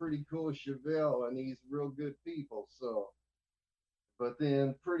racing a pretty cool Chevelle, and he's real good people. So, but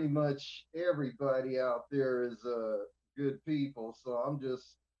then pretty much everybody out there is good people. So I'm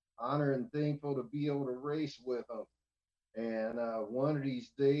just honored and thankful to be able to race with them. And one of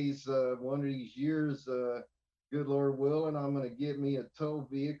these days, one of these years, good Lord willing, I'm going to get me a tow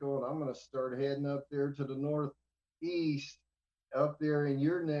vehicle, and I'm going to start heading up there to the northeast, up there in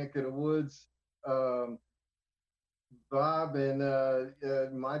your neck of the woods, Bob.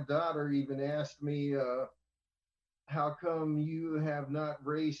 And my daughter even asked me, how come you have not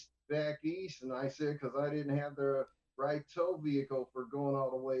raced back east? And I said, because I didn't have the right tow vehicle for going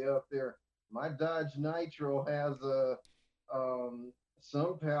all the way up there. My Dodge Nitro has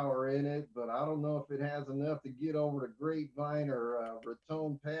some power in it, but I don't know if it has enough to get over to Grapevine or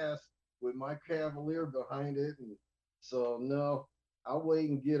Raton Pass with my Cavalier behind it. And so, no, I'll wait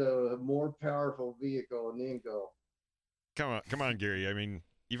and get a more powerful vehicle and then go. Come on, Gary. I mean,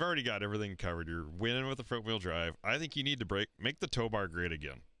 you've already got everything covered. You're winning with the front wheel drive. I think you need to make the tow bar great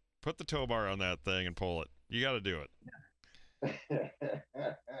again. Put the tow bar on that thing and pull it. You got to do it.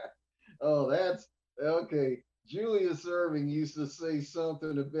 Oh, that's okay. Julius Irving used to say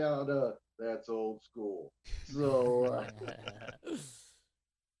something about that's old school. So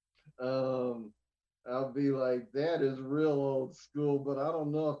I'll be like, that is real old school, but I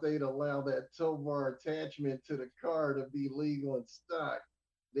don't know if they'd allow that tow bar attachment to the car to be legal in stock.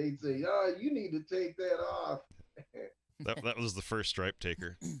 They'd say, oh, you need to take that off. that was the first stripe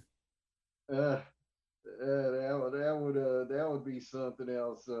taker. That would be something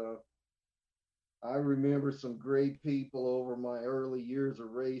else. I remember some great people over my early years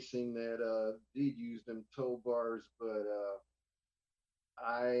of racing that did use them tow bars, but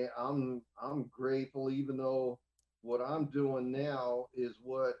I'm grateful, even though what I'm doing now is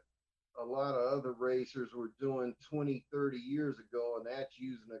what a lot of other racers were doing 20, 30 years ago, and that's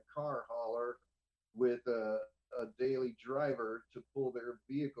using a car hauler with a daily driver to pull their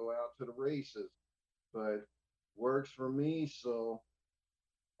vehicle out to the races. But works for me, so,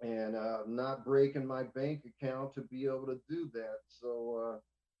 and not breaking my bank account to be able to do that. So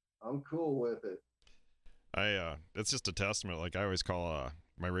I'm cool with it. It's just a testament. Like I always call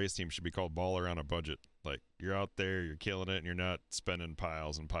my race team should be called Baller on a Budget. Like you're out there, you're killing it, and you're not spending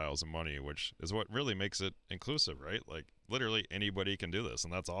piles and piles of money, which is what really makes it inclusive, right? Like literally anybody can do this,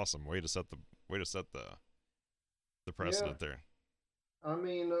 and that's awesome. Way to set the precedent there. I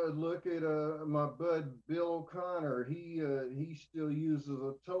mean, look at my bud Bill O'Connor. He still uses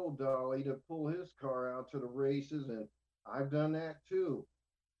a tow dolly to pull his car out to the races, and I've done that too.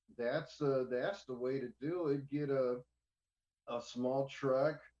 That's the way to do it. Get a small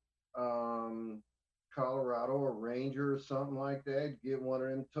truck, Colorado or Ranger or something like that. Get one of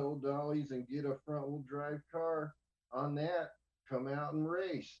them tow dollies and get a front wheel drive car on that. Come out and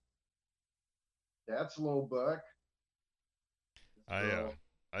race. That's low buck. I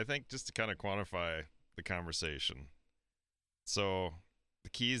think just to kind of quantify the conversation. So the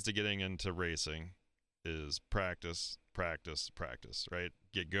keys to getting into racing is practice, right?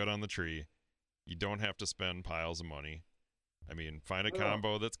 Get good on the tree. You don't have to spend piles of money. I mean, find a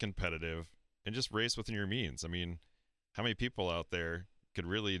combo that's competitive and just race within your means. I mean, how many people out there could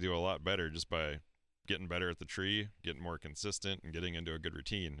really do a lot better just by getting better at the tree, getting more consistent, and getting into a good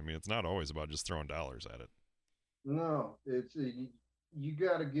routine? I mean, it's not always about just throwing dollars at it. No, it's you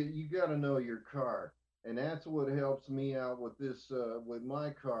gotta know your car, and that's what helps me out with this with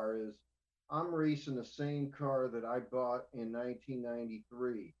my car is I'm racing the same car that I bought in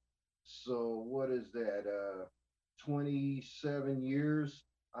 1993. So what is that? 27 years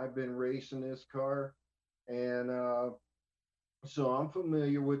I've been racing this car, and so I'm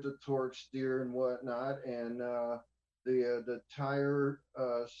familiar with the torque steer and whatnot, and the tire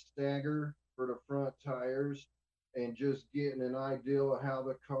stagger for the front tires, and just getting an idea of how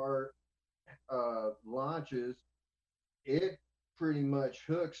the car launches. It pretty much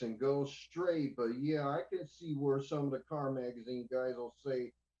hooks and goes straight, but yeah, I can see where some of the car magazine guys will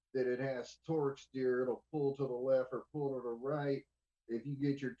say that it has torque steer, it'll pull to the left or pull to the right. if you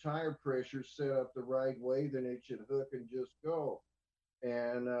get your tire pressure set up the right way, then it should hook and just go.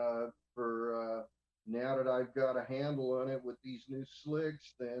 And for now that I've got a handle on it with these new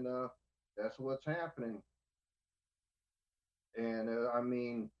slicks, then that's what's happening. And I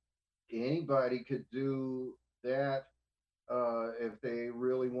mean, anybody could do that if they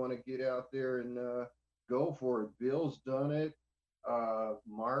really want to get out there and go for it. Bill's done it.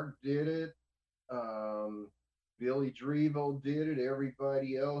 Mark did it. Um, Billy Drevo did it.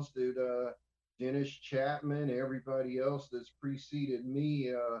 Everybody else did. Dennis Chapman, everybody else that's preceded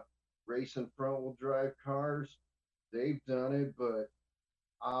me racing front wheel drive cars, they've done it. But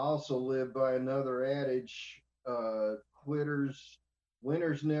I also live by another adage: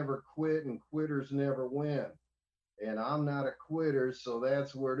 winners never quit, and quitters never win. And I'm not a quitter, so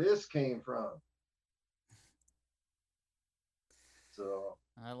that's where this came from. So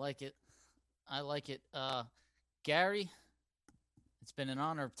I like it. I like it. Gary, it's been an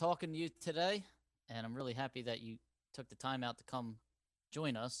honor talking to you today, and I'm really happy that you took the time out to come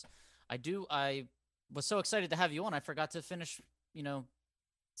join us. I was so excited to have you on. I forgot to finish,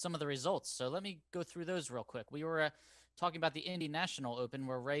 some of the results. So let me go through those real quick. We were talking about the Indy National Open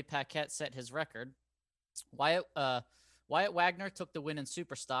where Ray Paquette set his record. Wyatt Wagner took the win in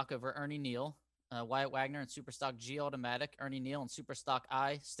Superstock over Ernie Neal. Wyatt Wagner in Superstock G Automatic, Ernie Neal in Superstock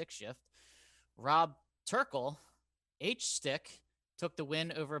I Stick Shift. Rob Turkle, H Stick, took the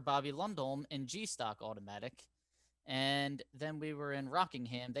win over Bobby Lundholm in G Stock Automatic. And then we were in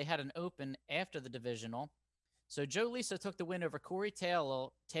Rockingham. They had an open after the divisional. So Joe Lisa took the win over Corey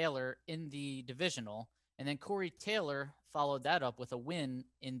Taylor in the divisional. And then Corey Taylor followed that up with a win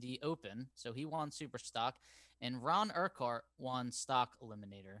in the open. So he won Super Stock. And Ron Urquhart won Stock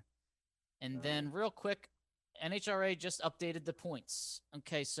Eliminator. And then real quick, NHRA just updated the points.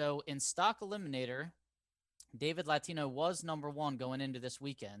 Okay, so in Stock Eliminator, David Latino was number one going into this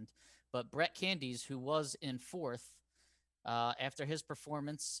weekend. But Brett Candies, who was in fourth after his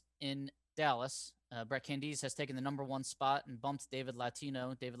performance in Dallas, Brett Candies has taken the number one spot and bumped David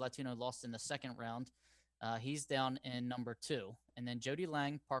Latino. David Latino lost in the second round. He's down in number two. And then Jody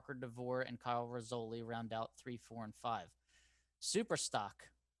Lang, Parker DeVore, and Kyle Rizzoli round out 3, 4, and 5. Superstock,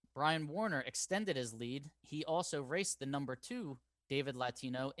 Brian Warner extended his lead. He also raced the number two David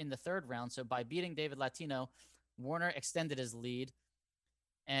Latino in the third round. So by beating David Latino, Warner extended his lead.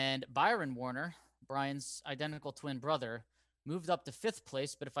 And Byron Warner, Brian's identical twin brother, moved up to fifth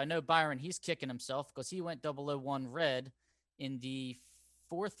place. But if I know Byron, he's kicking himself because he went 001 red in the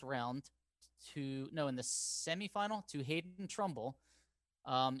fourth round in the semifinal to Hayden Trumbull.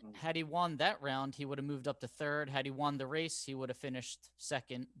 Had he won that round, he would have moved up to third. Had he won the race, he would have finished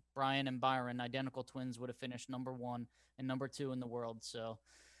second. Brian and Byron, identical twins, would have finished number one and number two in the world. So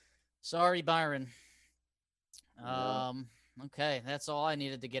sorry, Byron. Okay, that's all I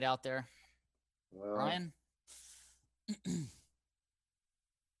needed to get out there. Well, Brian?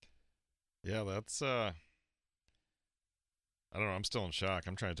 Yeah, that's I don't know, I'm still in shock.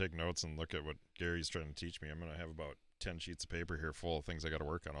 I'm trying to take notes and look at what Gary's trying to teach me. I'm going to have about 10 sheets of paper here full of things I got to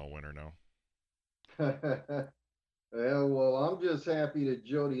work on all winter now. Well, I'm just happy that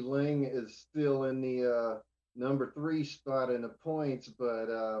Jody Ling is still in the number 3 spot in the points, but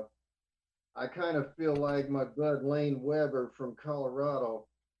I kind of feel like my bud Lane Weber from Colorado,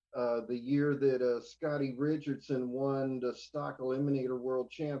 the year that Scotty Richardson won the Stock Eliminator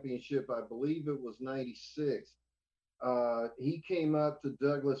World Championship, I believe it was 96. He came up to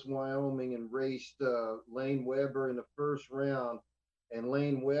Douglas, Wyoming and raced Lane Weber in the first round, and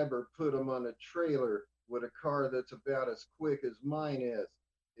Lane Weber put him on a trailer with a car that's about as quick as mine is.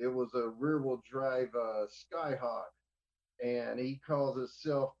 It was a rear-wheel drive Skyhawk, and he calls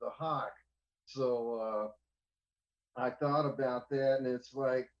himself the Hawk. So I thought about that, and it's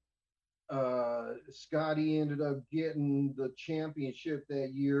like Scotty ended up getting the championship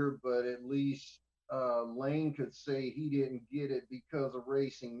that year, but at least Lane could say he didn't get it because of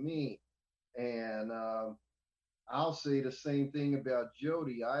racing me. And I'll say the same thing about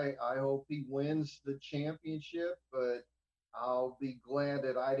Jody. I hope he wins the championship, but I'll be glad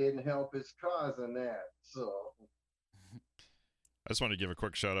that I didn't help his cause in that. So I just want to give a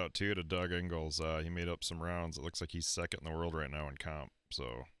quick shout out too to Doug Ingles. He made up some rounds. It looks like he's second in the world right now in comp.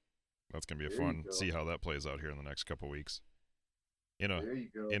 So that's going to be fun. See how that plays out here in the next couple weeks.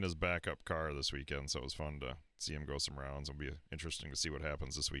 In his backup car this weekend, so it was fun to see him go some rounds. It'll be interesting to see what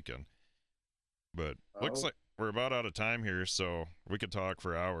happens this weekend. But looks like we're about out of time here, so we could talk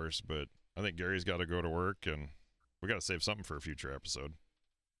for hours, but I think Gary's got to go to work, and we got to save something for a future episode.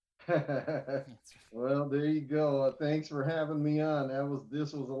 Well, there you go. Thanks for having me on.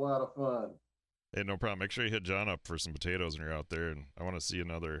 This was a lot of fun. Hey, no problem. Make sure you hit John up for some potatoes when you're out there, and I want to see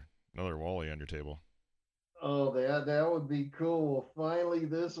another Wally on your table. Oh, that would be cool. Well, finally,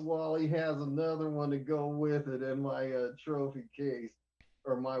 this Wally has another one to go with it in my trophy case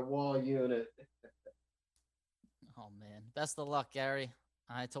or my wall unit. Oh man, best of luck, Gary.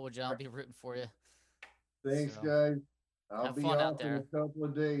 I told you I'll be rooting for you. Thanks, So, guys. I'll have be fun out off in there. a couple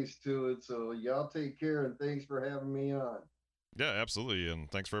of days to it, so y'all take care and thanks for having me on. Yeah, absolutely. And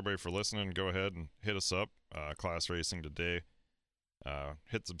thanks for everybody for listening. Go ahead and hit us up, Class Racing Today.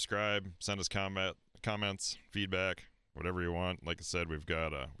 Hit subscribe, send us comments, feedback, whatever you want. Like I said, we've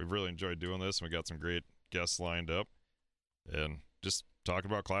really enjoyed doing this, and we got some great guests lined up. And just talking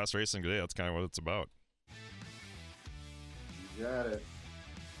about class racing today, that's kind of what it's about. You got it.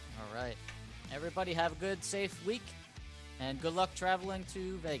 All right. Everybody have a good, safe week, and good luck traveling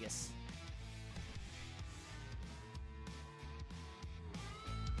to Vegas.